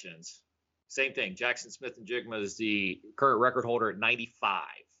receptions, same thing. Jackson Smith-Njigba is the current record holder at 95.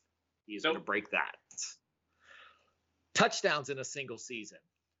 He's going to break that. Touchdowns in a single season,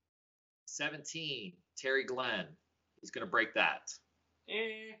 17. Terry Glenn, he's going to break that.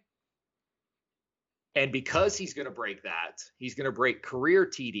 And because he's going to break that, he's going to break career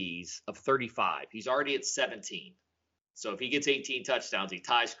TDs of 35. He's already at 17. So if he gets 18 touchdowns, he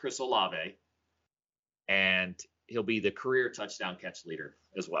ties Chris Olave, and he'll be the career touchdown catch leader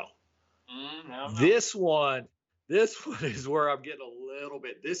as well. This one is where I'm getting a little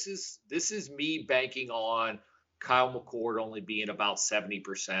bit. This is me banking on Kyle McCord only being about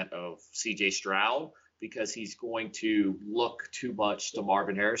 70% of CJ Stroud because he's going to look too much to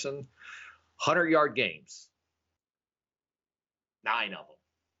Marvin Harrison. 100-yard games, 9 of them.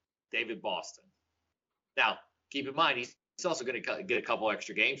 David Boston. Now, keep in mind, he's also going to get a couple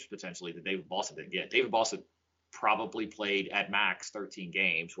extra games potentially that David Boston didn't get. David Boston probably played at max 13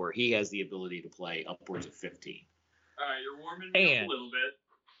 games, where he has the ability to play upwards of 15. All right, you're warming me up a little bit.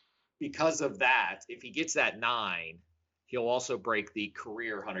 Because of that, if he gets that 9, he'll also break the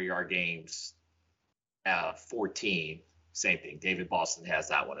career 100-yard games 14. Same thing. David Boston has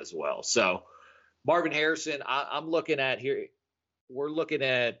that one as well. So Marvin Harrison, I'm looking at here. We're looking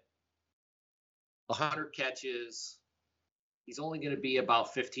at 100 catches. He's only going to be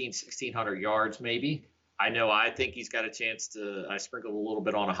about 1,600 yards maybe. I think he's got a chance to, I sprinkled a little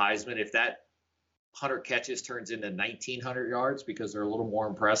bit on a Heisman. If that 100 catches turns into 1,900 yards because they're a little more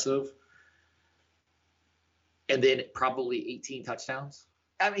impressive. And then probably 18 touchdowns.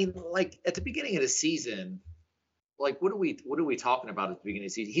 I mean, like at the beginning of the season, like what are we talking about at the beginning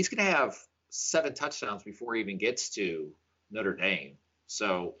of the season? He's going to have 7 touchdowns before he even gets to Notre Dame.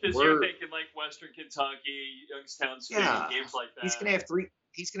 So because you're thinking like Western Kentucky, Youngstown State, games like that. He's going to have 3.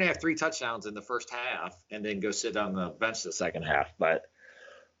 He's going to have 3 touchdowns in the first half and then go sit on the bench the second half. But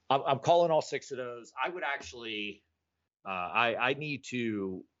I'm calling all 6 of those. I would actually, I need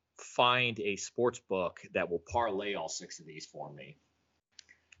to find a sports book that will parlay all 6 of these for me.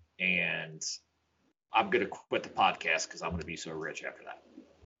 And I'm going to quit the podcast because I'm going to be so rich after that.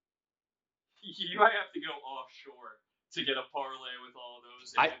 You might have to go offshore to get a parlay with all of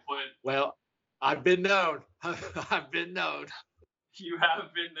those. Well, I've been known. I've been known. You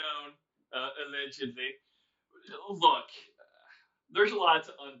have been known, allegedly. Look, there's a lot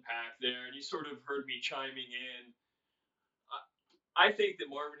to unpack there, and you sort of heard me chiming in. I think that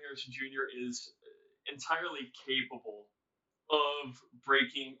Marvin Harrison Jr. is entirely capable of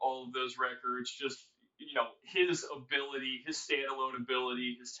breaking all of those records. Just, his ability, his standalone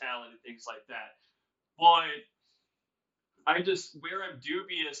ability, his talent, and things like that. But where I'm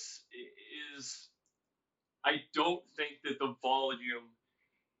dubious is I don't think that the volume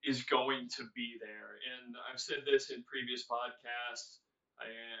is going to be there. And I've said this in previous podcasts.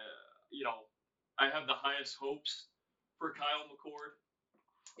 I have the highest hopes for Kyle McCord.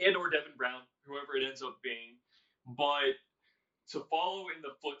 and or Devin Brown, whoever it ends up being. But to follow in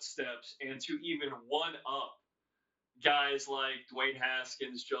the footsteps and to even one up guys like Dwayne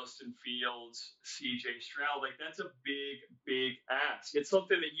Haskins, Justin Fields, CJ Stroud, like that's a big, big ask. It's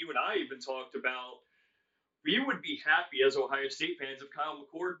something that you and I even talked about. We would be happy as Ohio State fans if Kyle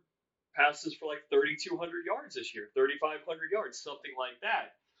McCord passes for like 3,200 yards this year, 3,500 yards, something like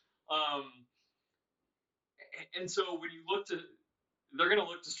that. Um, and so when you look to, they're going to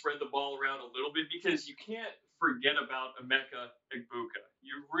look to spread the ball around a little bit because you can't forget about Emeka Egbuka.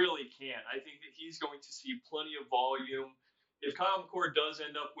 You really can't. I think that he's going to see plenty of volume. If Kyle McCord does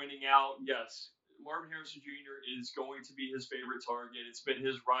end up winning out, yes, Marvin Harrison Jr. is going to be his favorite target. It's been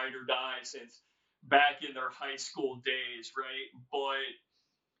his ride or die since back in their high school days, right? But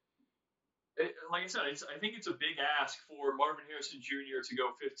like I said, I think it's a big ask for Marvin Harrison Jr. to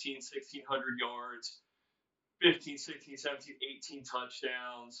go 15, 1,600 yards, 15, 16, 17, 18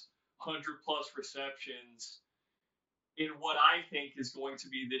 touchdowns, 100 plus receptions in what I think is going to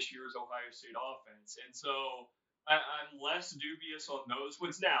be this year's Ohio State offense. And so I'm less dubious on those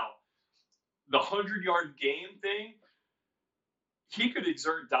ones. Now, the 100-yard game thing, he could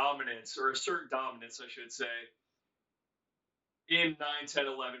exert dominance, or assert dominance, I should say, in 9, 10,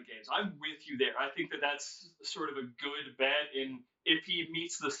 11 games. I'm with you there. I think that that's sort of a good bet. And if he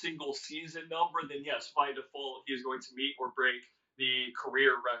meets the single season number, then yes, by default, he is going to meet or break the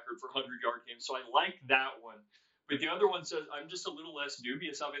career record for 100-yard games. So I like that one. But the other one says I'm just a little less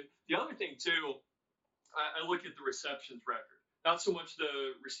dubious of it. The other thing, too, I look at the receptions record. Not so much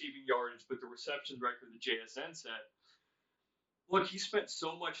the receiving yardage, but the receptions record the JSN set. Look, he spent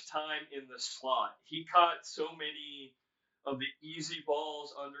so much time in the slot. He caught so many of the easy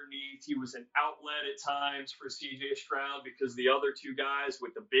balls underneath. He was an outlet at times for CJ Stroud because the other two guys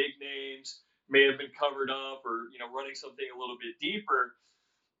with the big names may have been covered up or running something a little bit deeper.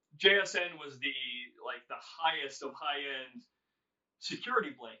 JSN was the highest of high end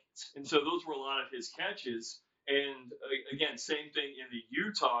security blankets, and so those were a lot of his catches. And again, same thing in the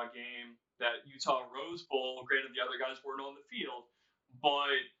Utah game, that Utah Rose Bowl. Granted, the other guys weren't on the field,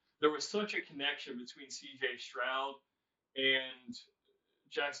 but there was such a connection between CJ Stroud and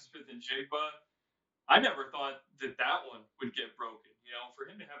Jackson Smith and Jigba. I never thought that one would get broken. For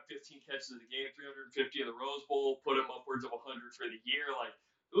him to have 15 catches in the game, 350 in the Rose Bowl, put him upwards of 100 for the year, like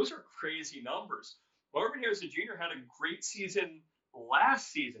those are crazy numbers. Marvin Harrison Jr. had a great season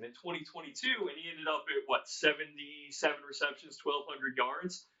last season in 2022, and he ended up at 77 receptions, 1,200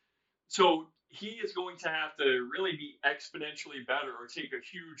 yards. So he is going to have to really be exponentially better or take a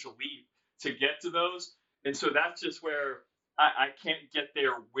huge leap to get to those. And so that's just where I can't get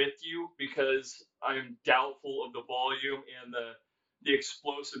there with you because I'm doubtful of the volume and the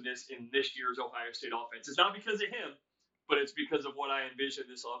explosiveness in this year's Ohio State offense. It's not because of him, but it's because of what I envision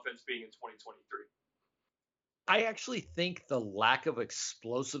this offense being in 2023. I actually think the lack of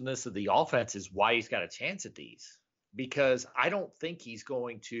explosiveness of the offense is why he's got a chance at these, because I don't think he's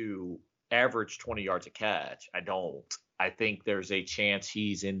going to average 20 yards a catch. I don't. I think there's a chance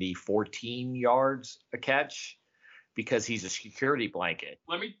he's in the 14 yards a catch because he's a security blanket.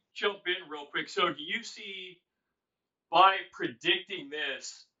 Let me jump in real quick. So do you see, by predicting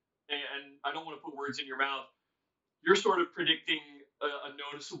this, and I don't want to put words in your mouth, you're sort of predicting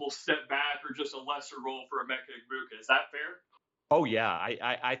a noticeable step back or just a lesser role for Emeka Egbuka. Is that fair? Oh, yeah.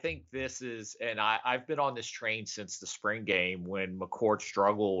 I think this is, and I've been on this train since the spring game when McCord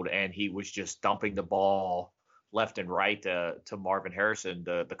struggled and he was just dumping the ball left and right to Marvin Harrison,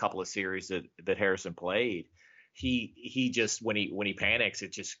 the couple of series that Harrison played. He just, when he panics,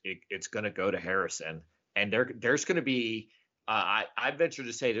 it's going to go to Harrison. And there's going to be, I venture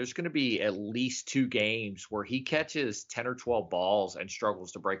to say there's going to be at least 2 games where he catches 10 or 12 balls and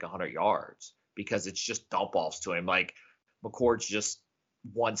struggles to break 100 yards because it's just dump balls to him. Like McCord's just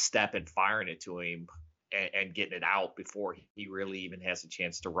one step and firing it to him and getting it out before he really even has a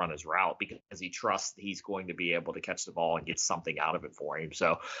chance to run his route because he trusts he's going to be able to catch the ball and get something out of it for him.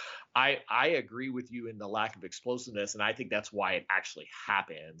 So I agree with you in the lack of explosiveness, and I think that's why it actually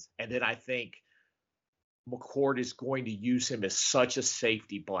happens. And then I think McCord is going to use him as such a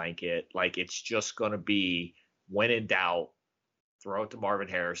safety blanket. Like it's just going to be, when in doubt, throw it to Marvin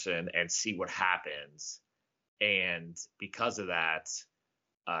Harrison and see what happens. And because of that,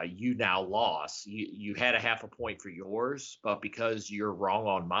 you now lost. You had a half a point for yours, but because you're wrong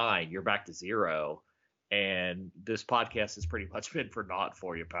on mine, you're back to 0. And this podcast has pretty much been for naught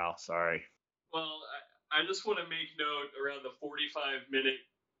for you, pal. Sorry. Well, I just want to make note around the 45-minute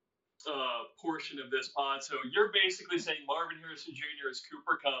portion of this pod. So you're basically saying Marvin Harrison Jr. is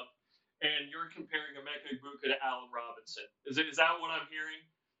Cooper Kupp and you're comparing Emeka Egbuka to Allen Robinson. Is that what I'm hearing?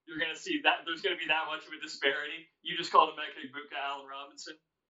 You're going to see that there's going to be that much of a disparity. You just called Emeka Egbuka Allen Robinson,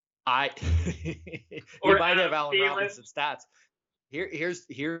 He or might have Adam Allen Thielen. Robinson stats. Here's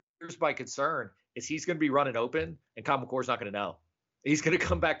my concern is he's going to be running open, and Kyle McCord's not going to know. He's going to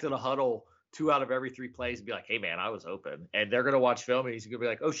come back to the huddle 2 out of every 3 plays and be like, "Hey man, I was open," and they're going to watch film, and he's going to be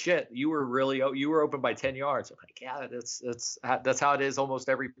like, "Oh shit, you were open by 10 yards." I'm like, "Yeah, that's how it is almost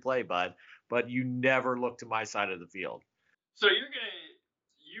every play, bud. But you never look to my side of the field." So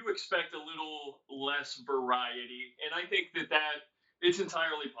you expect a little less variety, and I think that it's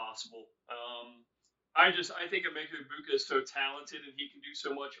entirely possible. I think Emeka Egbuka is so talented and he can do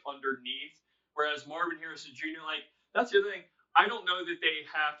so much underneath, whereas Marvin Harrison Jr. like that's the other thing. I don't know that they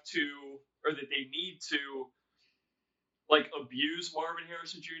have to or that they need to like abuse Marvin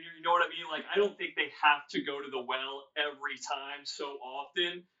Harrison Jr. You know what I mean? Like I don't think they have to go to the well every time so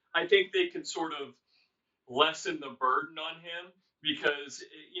often. I think they can sort of lessen the burden on him because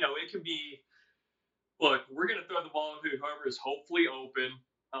it can be look, we're going to throw the ball to whoever is hopefully open,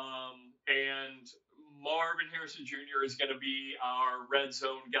 and Marvin Harrison Jr. is going to be our red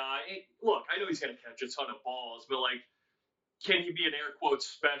zone guy. And look, I know he's going to catch a ton of balls, but like, can he be an air quote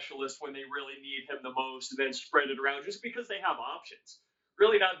specialist when they really need him the most, and then spread it around just because they have options?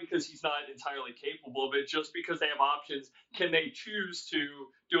 Really, not because he's not entirely capable of it, just because they have options. Can they choose to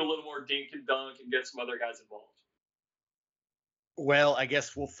do a little more dink and dunk and get some other guys involved? Well, I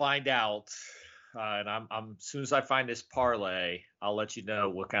guess we'll find out. And I'm as soon as I find this parlay, I'll let you know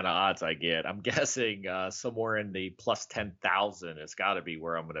what kind of odds I get. I'm guessing somewhere in the plus 10,000 has got to be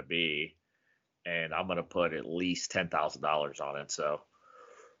where I'm going to be, and I'm going to put at least $10,000 on it. So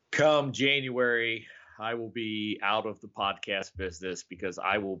come January, I will be out of the podcast business because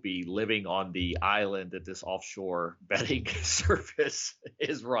I will be living on the island that this offshore betting service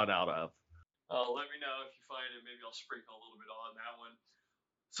is run out of. Let me know if you find it. Maybe I'll sprinkle a little bit on that one.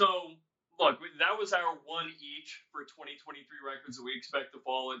 So, look, that was our one each for 2023 records that we expect to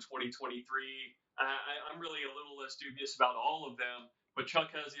fall in 2023. I'm really a little less dubious about all of them, but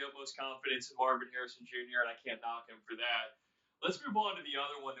Chuck has the utmost confidence in Marvin Harrison Jr., and I can't knock him for that. Let's move on to the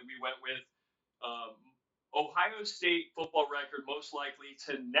other one that we went with. Ohio State football record most likely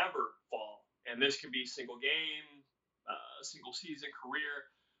to never fall. And this can be single game, single season, career.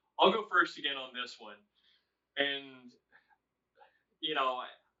 I'll go first again on this one. And,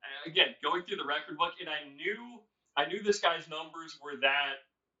 again, going through the record book, and I knew this guy's numbers were that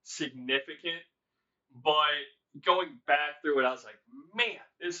significant, but going back through it, I was like, man,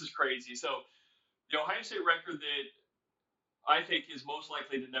 this is crazy. So the Ohio State record that I think is most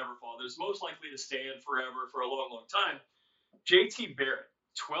likely to never fall, that's most likely to stand forever for a long, long time, JT Barrett.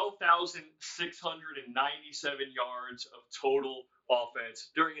 12,697 yards of total offense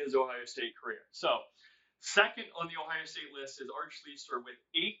during his Ohio State career. So, second on the Ohio State list is Arch Leeser with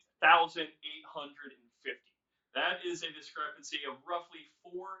 8,850. That is a discrepancy of roughly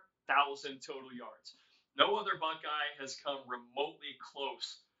 4,000 total yards. No other Buckeye has come remotely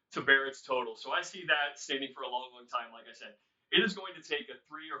close to Barrett's total. So I see that standing for a long, long time. Like I said, it is going to take a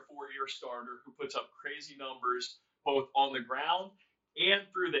 3 or 4 year starter who puts up crazy numbers both on the ground and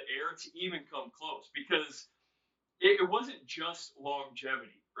through the air to even come close, because it wasn't just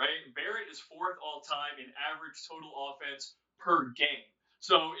longevity, right? Barrett is 4th all time in average total offense per game.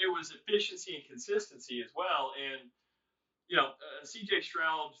 So it was efficiency and consistency as well. And, CJ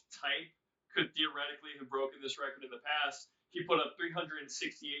Stroud type could theoretically have broken this record in the past. He put up 368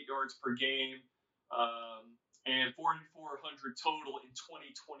 yards per game and 4,400 total in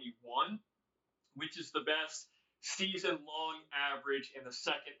 2021, which is the best season-long average and the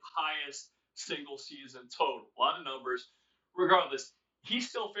second highest single season total. A lot of numbers. Regardless, he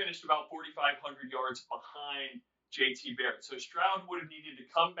still finished about 4,500 yards behind JT Barrett. So Stroud would have needed to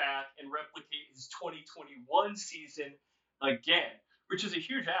come back and replicate his 2021 season again, which is a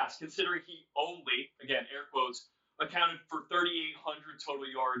huge ask considering he only, again, air quotes, accounted for 3,800 total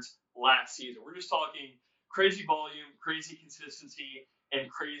yards last season. We're just talking crazy volume, crazy consistency, and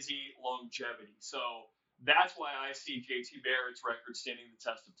crazy longevity. So that's why I see JT Barrett's record standing the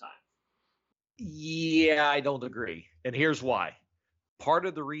test of time. Yeah, I don't agree. And here's why. Part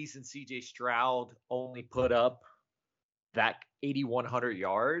of the reason CJ Stroud only put up that 8,100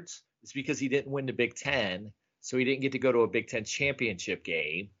 yards is because he didn't win the Big Ten. So he didn't get to go to a Big Ten championship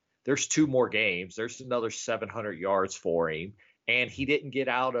game. There's 2 more games. There's another 700 yards for him. And he didn't get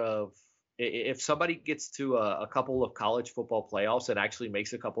out of if somebody gets to a couple of college football playoffs and actually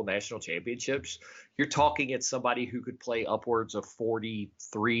makes a couple national championships, you're talking at somebody who could play upwards of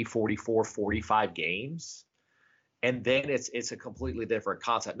 43, 44, 45 games. And then it's a completely different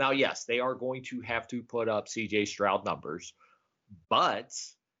concept. Now, yes, they are going to have to put up CJ Stroud numbers, but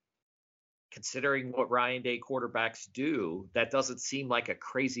considering what Ryan Day quarterbacks do, that doesn't seem like a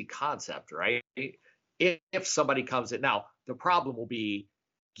crazy concept, right? If somebody comes in now, the problem will be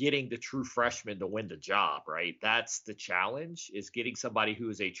getting the true freshman to win the job, right? That's the challenge, is getting somebody who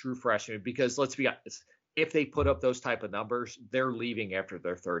is a true freshman, because let's be honest, if they put up those type of numbers, they're leaving after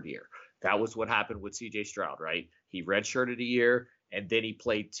their third year. That was what happened with CJ Stroud, right? He redshirted a year and then he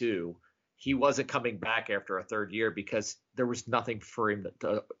played two. He wasn't coming back after a third year because there was nothing for him.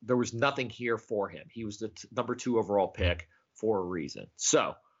 There was nothing here for him. He was the number 2 overall pick for a reason.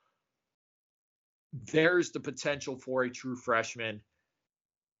 So there's the potential for a true freshman,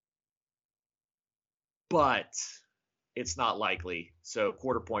 but it's not likely. So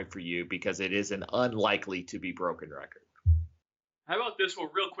quarter point for you, because it is an unlikely to be broken record. How about this one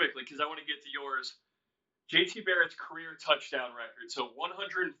real quickly, because I want to get to yours. JT Barrett's career touchdown record. So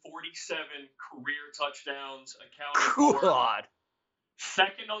 147 career touchdowns accounted for. God.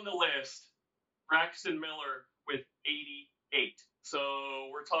 Second on the list, Braxton Miller with 88. So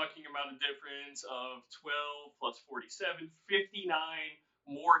we're talking about a difference of 12 plus 47, 59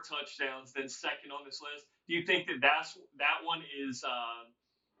 more touchdowns than second on this list. Do you think that that one is,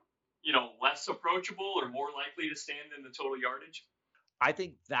 less approachable or more likely to stand than the total yardage? I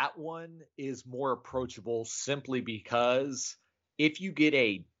think that one is more approachable simply because if you get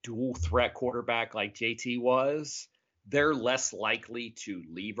a dual threat quarterback like JT was, they're less likely to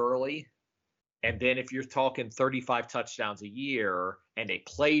leave early. And then if you're talking 35 touchdowns a year and they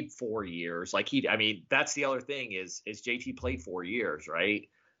played 4 years, that's the other thing is JT played 4 years, right?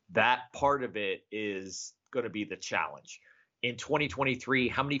 That part of it is going to be the challenge. In 2023,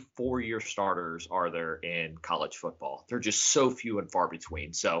 how many 4-year starters are there in college football? They're just so few and far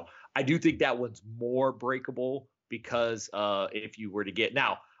between. So I do think that one's more breakable because if you were to get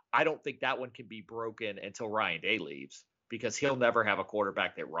now, I don't think that one can be broken until Ryan Day leaves, because he'll never have a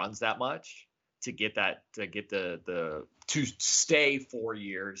quarterback that runs that much to get to stay 4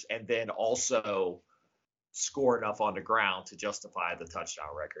 years and then also score enough on the ground to justify the touchdown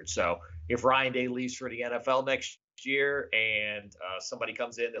record. So if Ryan Day leaves for the NFL next year and somebody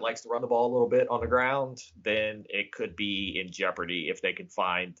comes in that likes to run the ball a little bit on the ground, then it could be in jeopardy if they can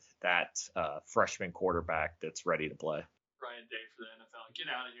find that freshman quarterback that's ready to play. Ryan Day for the NFL. Get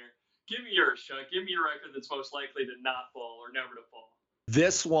out of here. Give me yours, Chuck. Give me your record that's most likely to not fall or never to fall.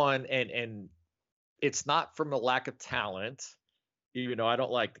 This one, and it's not from a lack of talent, even though I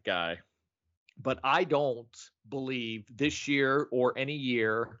don't like the guy, but I don't believe this year or any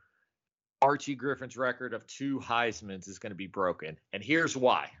year Archie Griffin's record of 2 Heismans is going to be broken. And here's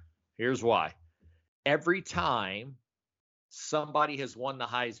why. Every time somebody has won the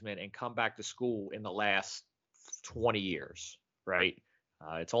Heisman and come back to school in the last 20 years, right?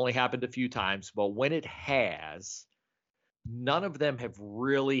 It's only happened a few times, but when it has, none of them have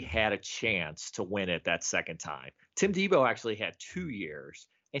really had a chance to win it that second time. Tim Tebow actually had 2 years,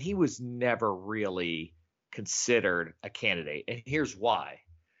 and he was never really considered a candidate. And here's why.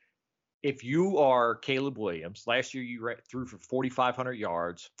 If you are Caleb Williams, last year you threw for 4,500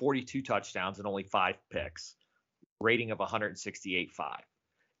 yards, 42 touchdowns, and only 5 picks, rating of 168.5.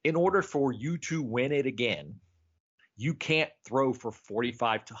 In order for you to win it again, you can't throw for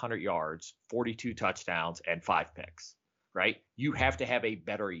 4,500 yards, 42 touchdowns, and 5 picks, right? You have to have a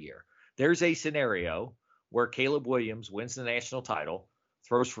better year. There's a scenario where Caleb Williams wins the national title,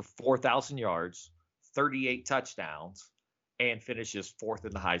 throws for 4,000 yards, 38 touchdowns, and finishes 4th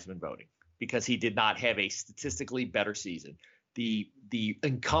in the Heisman voting because he did not have a statistically better season. The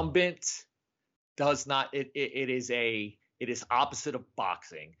incumbent does not. It is opposite of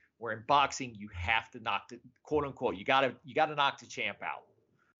boxing, where in boxing you have to knock the quote unquote you got to knock the champ out.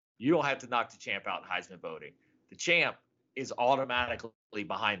 You don't have to knock the champ out in Heisman voting. The champ is automatically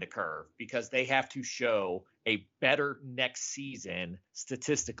behind the curve because they have to show a better next season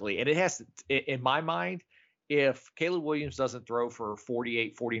statistically. And it has to, in my mind, if Caleb Williams doesn't throw for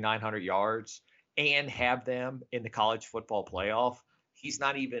 4,900 yards and have them in the college football playoff, he's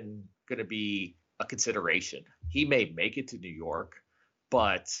not even going to be a consideration. He may make it to New York,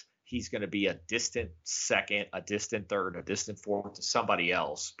 but he's going to be a distant second, a distant third, a distant fourth to somebody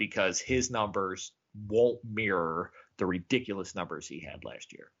else because his numbers won't mirror the ridiculous numbers he had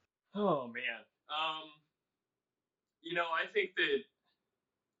last year. Oh, man. I think that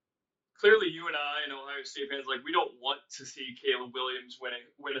clearly you and I and Ohio State fans, we don't want to see Caleb Williams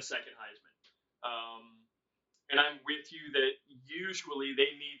win a second Heisman. And I'm with you that usually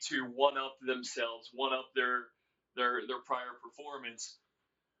they need to one-up themselves, one-up their prior performance.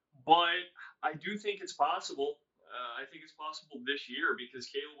 But I do think it's possible. I think it's possible this year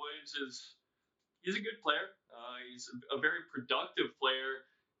because Caleb Williams he's a good player. He's a very productive player,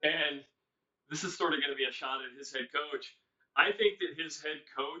 and this is sort of going to be a shot at his head coach. I think that his head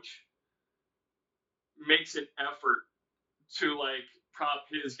coach makes an effort to like prop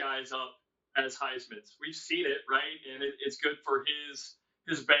his guys up as Heisman's. We've seen it, right? And it's good for his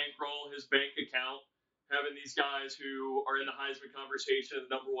bankroll, his bank account, having these guys who are in the Heisman conversation,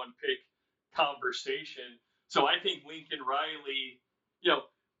 the number one pick conversation. So I think Lincoln Riley and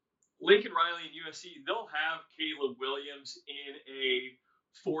USC, they'll have Caleb Williams in a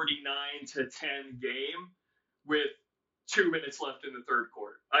 49-10 game with 2 minutes left in the third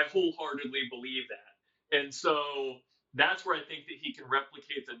quarter. I wholeheartedly believe that. And so that's where I think that he can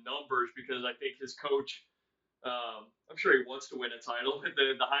replicate the numbers because I think his coach, I'm sure he wants to win a title.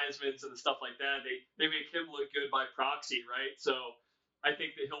 The Heismans and the stuff like that, they make him look good by proxy, right? So I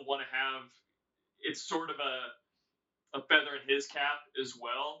think that he'll want to have it's sort of a feather in his cap as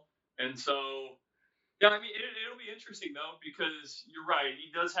well. And so, yeah, I mean, it'll be interesting, though, because you're right.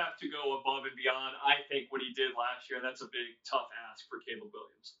 He does have to go above and beyond, I think, what he did last year. That's a big, tough ask for Caleb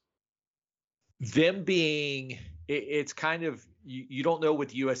Williams. Them being, it's kind of, you don't know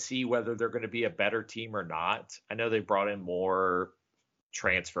with USC whether they're going to be a better team or not. I know they brought in more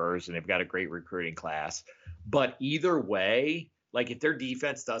transfers and they've got a great recruiting class. But either way, like if their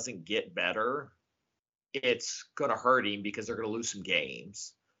defense doesn't get better, it's going to hurt him because they're going to lose some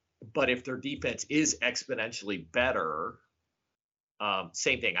games. But if their defense is exponentially better,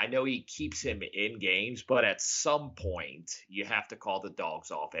 same thing. I know he keeps him in games, but at some point you have to call the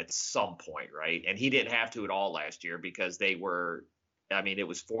dogs off at some point, right? And he didn't have to at all last year because it was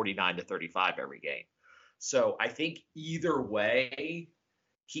 49-35 every game. So I think either way,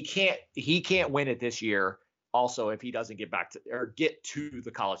 he can't win it this year. Also, if he doesn't get to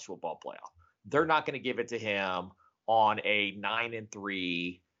the college football playoff, they're not going to give it to him on a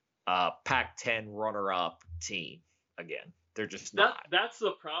 9-3 Pac-10 runner-up team again. They're just not. That's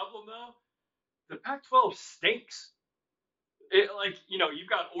the problem, though. The Pac-12 stinks. You've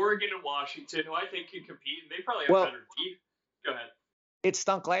got Oregon and Washington, who I think can compete, and they probably have better teams. Go ahead. It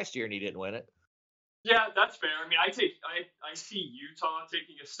stunk last year, and he didn't win it. Yeah, that's fair. I mean, I see Utah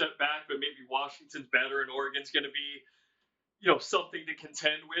taking a step back, but maybe Washington's better, and Oregon's going to be, something to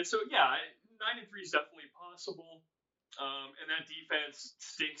contend with. So yeah, 9-3 is definitely possible. And that defense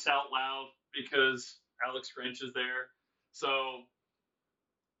stinks out loud because Alex Grinch is there. So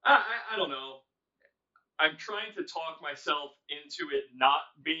I don't know. I'm trying to talk myself into it not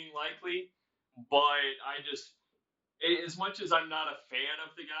being likely, but as much as I'm not a fan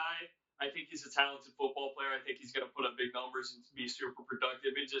of the guy, I think he's a talented football player. I think he's going to put up big numbers and be super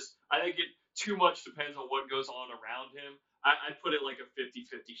productive. I think it too much depends on what goes on around him. I put it like a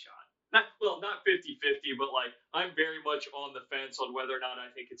 50-50 shot. Not 50-50, but like I'm very much on the fence on whether or not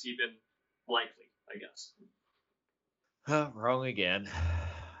I think it's even likely, I guess. Wrong again.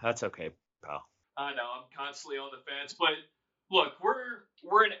 That's okay, pal. I know I'm constantly on the fence, but look,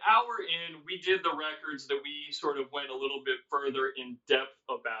 we're an hour in. We did the records that we sort of went a little bit further in depth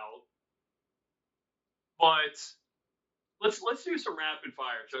about, but let's do some rapid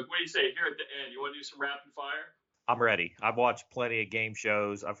fire. Chuck, what do you say here at the end? You want to do some rapid fire? I'm ready. I've watched plenty of game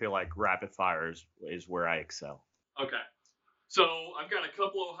shows. I feel like rapid fire is where I excel. Okay. So I've got a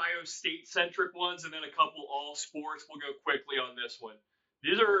couple Ohio State-centric ones and then a couple all sports. We'll go quickly on this one.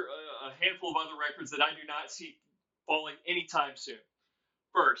 These are a handful of other records that I do not see falling anytime soon.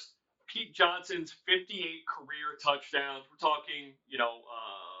 First, Pete Johnson's 58 career touchdowns. We're talking,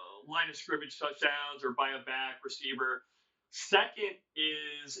 line of scrimmage touchdowns or by a back receiver. Second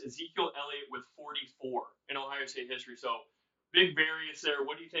is Ezekiel Elliott with 44 in Ohio State history. So big variance there.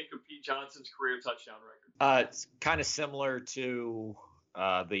 What do you think of Pete Johnson's career touchdown record? It's kind of similar to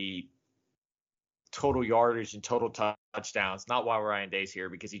the total yardage and total touchdowns. Not while Ryan Day's here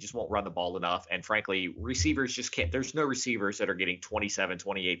because he just won't run the ball enough. And frankly, receivers just can't. There's no receivers that are getting 27,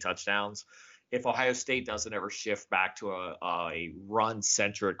 28 touchdowns. If Ohio State doesn't ever shift back to a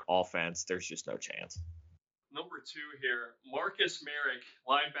run-centric offense, there's just no chance. Number 2 here, Marcus Merrick,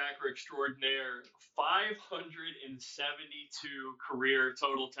 linebacker extraordinaire, 572 career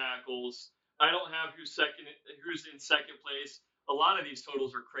total tackles. I don't have who's in second place. A lot of these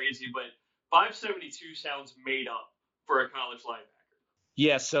totals are crazy, but 572 sounds made up for a college linebacker.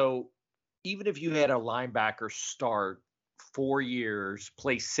 Yeah, so even if you had a linebacker start 4 years,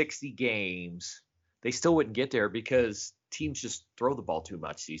 play 60 games, they still wouldn't get there because teams just throw the ball too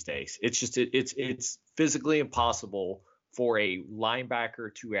much these days. It's just it's physically impossible for a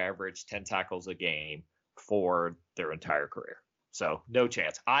linebacker to average 10 tackles a game for their entire career. So no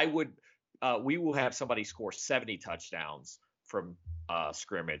chance. I we will have somebody score 70 touchdowns from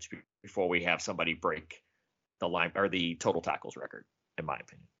scrimmage before we have somebody break the line or the total tackles record, in my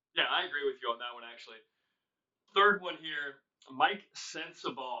opinion. Yeah, I agree with you on that one, actually. Third one here, Mike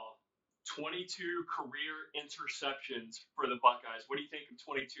Sensabaugh, 22 career interceptions for the Buckeyes. What do you think of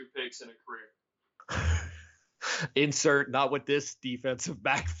 22 picks in a career? Insert not with this defensive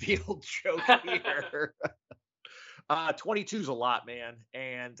backfield joke here. 22 is a lot, man.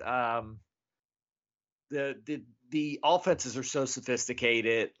 And the offenses are so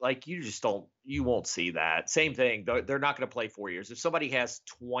sophisticated. Like you won't see that. Same thing. They're not going to play 4 years. If somebody has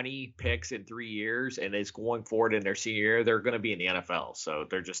 20 picks in 3 years and is going forward in their senior year, they're going to be in the NFL. So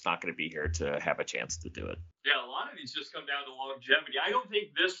they're just not going to be here to have a chance to do it. Yeah, a lot of these just come down to longevity. I don't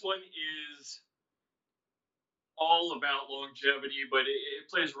think this one is all about longevity, but it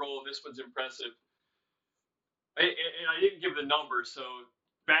plays a role, and this one's impressive. And I didn't give the numbers, so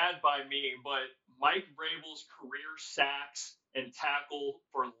bad by me, but Mike Vrabel's career sacks and tackle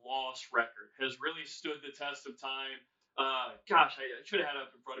for loss record has really stood the test of time. Gosh, I should have had it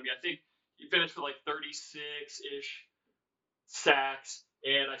up in front of me. I think he finished with like 36-ish sacks,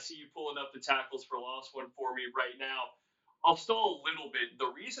 and I see you pulling up the tackles for loss one for me right now. I'll stall a little bit. The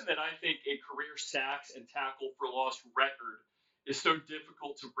reason that I think a career sacks and tackle for loss record is so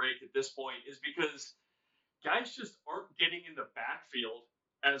difficult to break at this point is because guys just aren't getting in the backfield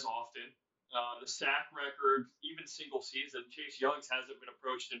as often. The sack record, even single season, Chase Young's hasn't been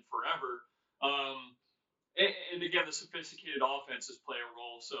approached in forever. And again, the sophisticated offenses play a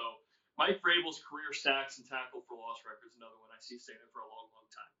role. So Mike Vrabel's career sacks and tackle for loss record is another one I see staying there for a long, long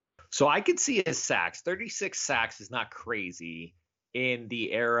time. So I could see his sacks. 36 sacks is not crazy in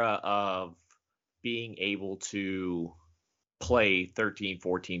the era of being able to play 13,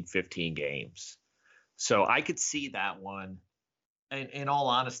 14, 15 games. So I could see that one. And in all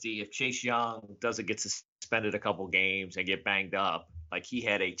honesty, if Chase Young doesn't get suspended a couple games and get banged up, like he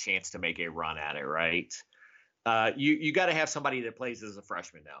had a chance to make a run at it, right? You got to have somebody that plays as a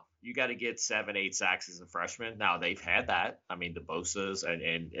freshman now. You got to get 7, 8 sacks as a freshman. Now they've had that. I mean, the Bosas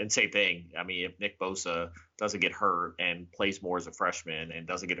and same thing. I mean, if Nick Bosa doesn't get hurt and plays more as a freshman and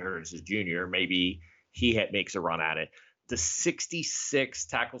doesn't get hurt as a junior, maybe he makes a run at it. The 66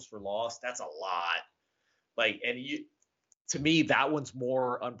 tackles for loss, that's a lot. Like, and to me, that one's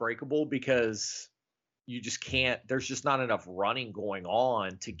more unbreakable because you just can't, there's just not enough running going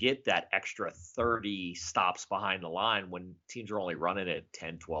on to get that extra 30 stops behind the line when teams are only running it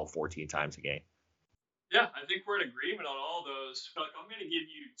 10, 12, 14 times a game. Yeah, I think we're in agreement on all those. Chuck, I'm going to give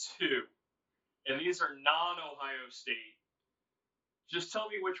you 2, and these are non-Ohio State. Just tell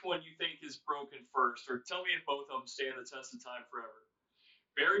me which one you think is broken first, or tell me if both of them stand the test of time forever.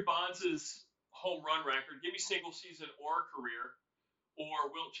 Barry Bonds' home run record, give me single season or career,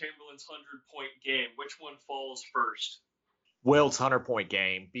 or Wilt Chamberlain's 100-point game. Which one falls first? Wilt's 100-point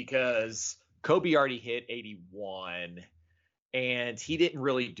game, because Kobe already hit 81, and he didn't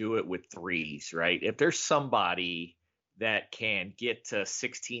really do it with threes, right? If there's somebody that can get to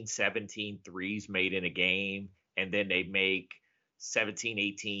 16, 17 threes made in a game, and then they make 17,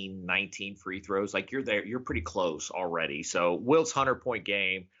 18, 19 free throws, like you're there, you're pretty close already. So Wilt's 100-point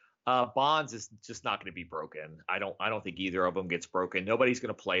game. Bonds is just not going to be broken. I don't think either of them gets broken. Nobody's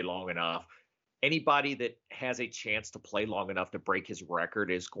going to play long enough. Anybody that has a chance to play long enough to break his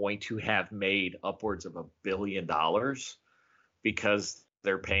record is going to have made upwards of $1 billion because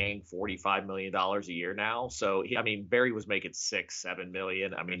they're paying $45 million a year now. So, I mean, Barry was making $6-7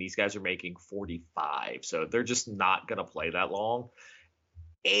 million. I mean, these guys are making 45. So they're just not going to play that long.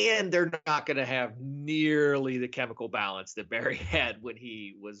 And they're not going to have nearly the chemical balance that Barry had when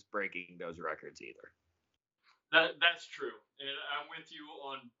he was breaking those records either. That's true. And I'm with you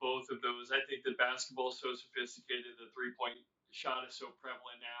on both of those. I think that basketball is so sophisticated, the three-point shot is so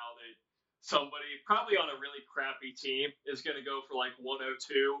prevalent now that somebody, probably on a really crappy team, is going to go for like 102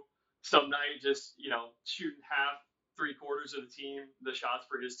 some night, just, shooting half, 3/4 of the shots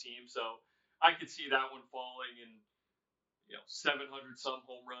for his team. So I could see that one falling, and 700 some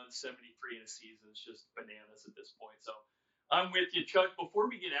home runs, 73 in a season. It's just bananas at this point. So I'm with you, Chuck. Before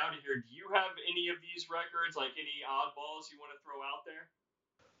we get out of here, do you have any of these records, like any oddballs you want to throw out there?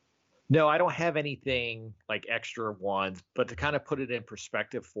 No, I don't have anything like extra ones, but to kind of put it in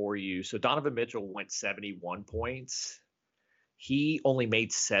perspective for you. So Donovan Mitchell went 71 points. He only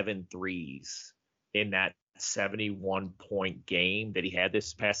made 7 threes in that 71-point game that he had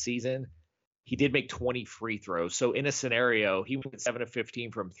this past season. He did make 20 free throws. So in a scenario, he went 7 of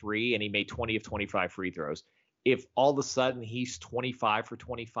 15 from 3, and he made 20 of 25 free throws. If all of a sudden he's 25 for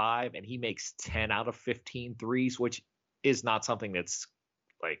 25 and he makes 10 out of 15 threes, which is not something that's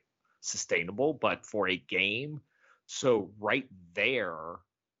like sustainable, but for a game, so right there,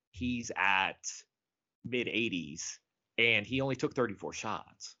 he's at mid 80s and he only took 34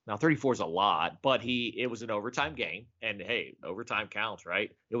 shots. Now 34 is a lot, but it was an overtime game, and hey, overtime counts,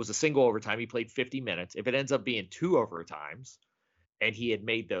 right? It was a single overtime. He played 50 minutes. If it ends up being two overtimes and he had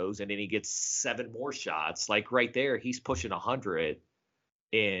made those and then he gets seven more shots, like right there, he's pushing 100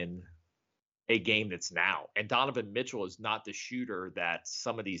 in a game that's now. And Donovan Mitchell is not the shooter that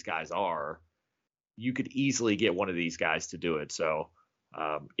some of these guys are. You could easily get one of these guys to do it. So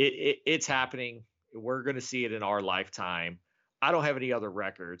it's happening. We're going to see it in our lifetime. I don't have any other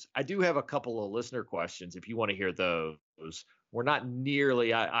records. I do have a couple of listener questions if you want to hear those. We're not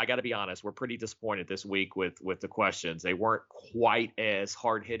nearly, I got to be honest, we're pretty disappointed this week with the questions. They weren't quite as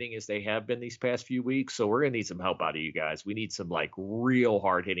hard hitting as they have been these past few weeks. So we're going to need some help out of you guys. We need some like real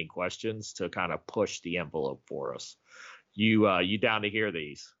hard hitting questions to kind of push the envelope for us. You down to hear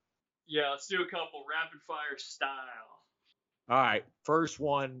these? Yeah, let's do a couple rapid fire style. All right. First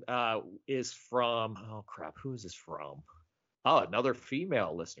one is from, oh crap, who is this from? Oh, another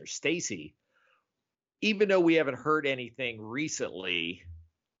female listener, Stacy. Even though we haven't heard anything recently,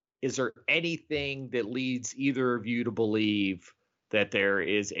 is there anything that leads either of you to believe that there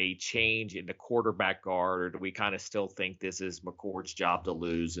is a change in the quarterback guard, or do we kind of still think this is McCord's job to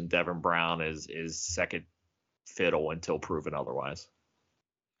lose and Devin Brown is second fiddle until proven otherwise?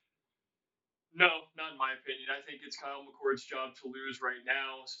 No, not in my opinion. I think it's Kyle McCord's job to lose right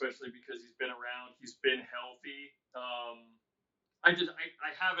now, especially because he's been around, he's been healthy. I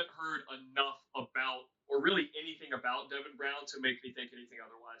haven't heard enough about, or really anything about Devin Brown to make me think anything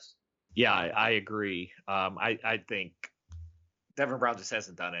otherwise. Yeah, I agree. I think Devin Brown just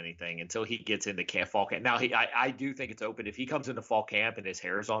hasn't done anything until he gets into fall camp. Now, I do think it's open. If he comes into fall camp and his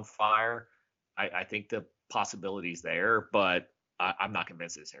hair is on fire, I think the possibility's there, but I'm not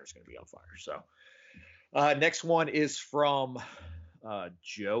convinced his hair is going to be on fire. So next one is from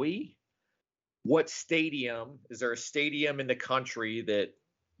Joey. What stadium, is there a stadium in the country that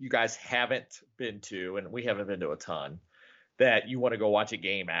you guys haven't been to, and we haven't been to a ton, that you want to go watch a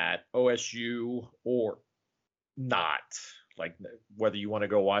game at, OSU or not? Like whether you want to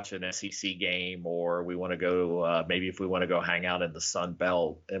go watch an SEC game or we want to go, maybe if we want to go hang out in the Sun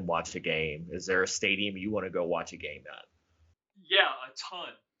Belt and watch a game, is there a stadium you want to go watch a game at? Yeah, a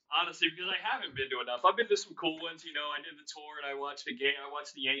ton. Honestly, because I haven't been to enough. I've been to some cool ones. You know, I did the tour and I watched the game. I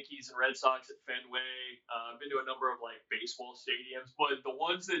watched the Yankees and Red Sox at Fenway. I've been to a number of like baseball stadiums, but the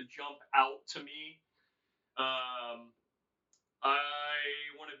ones that jump out to me, I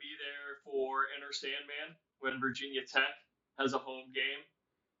want to be there for Enter Sandman when Virginia Tech has a home game.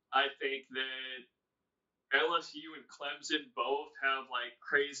 I think that LSU and Clemson both have like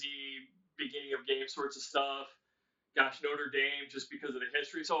crazy beginning of game sorts of stuff. Gosh, Notre Dame just because of the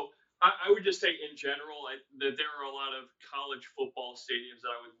history. So I would just say in general that there are a lot of college football stadiums that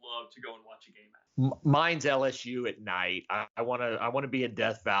I would love to go and watch a game at. Mine's LSU at night. I want to be in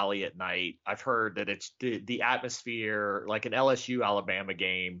Death Valley at night. I've heard that it's the atmosphere, like an LSU Alabama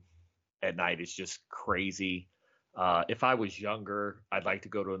game at night, is just crazy. If I was younger, I'd like to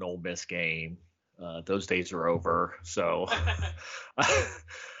go to an Ole Miss game. Those days are over. So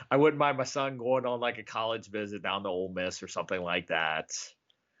I wouldn't mind my son going on like a college visit down to Ole Miss or something like that.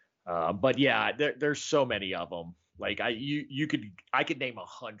 But yeah, there's so many of them. Like I could name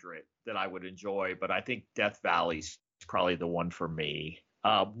 100 that I would enjoy, but I think Death Valley's probably the one for me.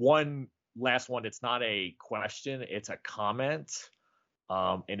 One last one. It's not a question. It's a comment.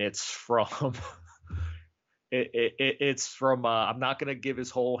 And it's from it's from I'm not going to give his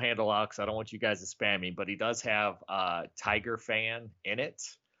whole handle out because I don't want you guys to spam me, but he does have Tiger fan in it.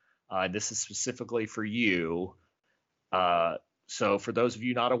 This is specifically for you. So for those of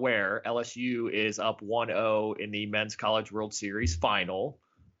you not aware, LSU is up 1-0 in the Men's College World Series final,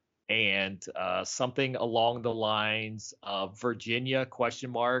 and something along the lines of Virginia ?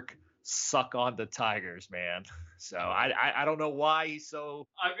 Suck on the Tigers, man. So I don't know why he's so.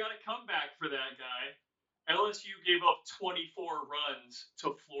 I've got a comeback for that guy. LSU gave up 24 runs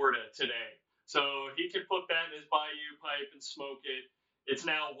to Florida today. So he can put that in his Bayou pipe and smoke it. It's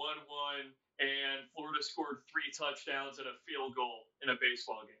now 1-1, and Florida scored 3 touchdowns and a field goal in a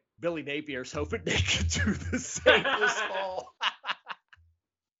baseball game. Billy Napier's hoping they can do the same this fall.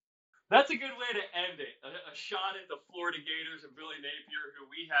 That's a good way to end it. A shot at the Florida Gators and Billy Napier, who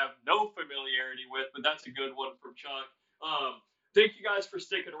we have no familiarity with, but that's a good one from Chuck. Thank you guys for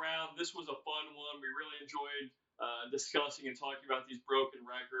sticking around. This was a fun one. We really enjoyed discussing and talking about these broken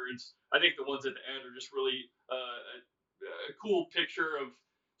records. I think the ones at the end are just really a cool picture of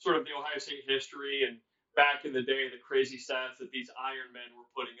sort of the Ohio State history and back in the day, the crazy stats that these Iron Men were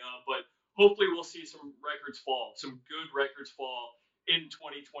putting up. But hopefully, we'll see some records fall, some good records fall in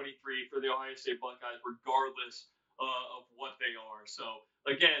 2023 for the Ohio State Buckeyes, regardless of what they are. So,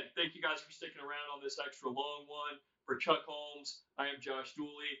 again, thank you guys for sticking around on this extra long one. For Chuck Holmes, I am Josh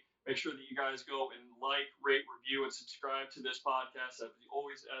Dooley. Make sure that you guys go and like, rate, review, and subscribe to this podcast, as we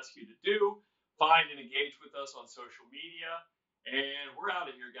always ask you to do. Find and engage with us on social media. And we're out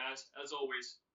of here, guys. As always,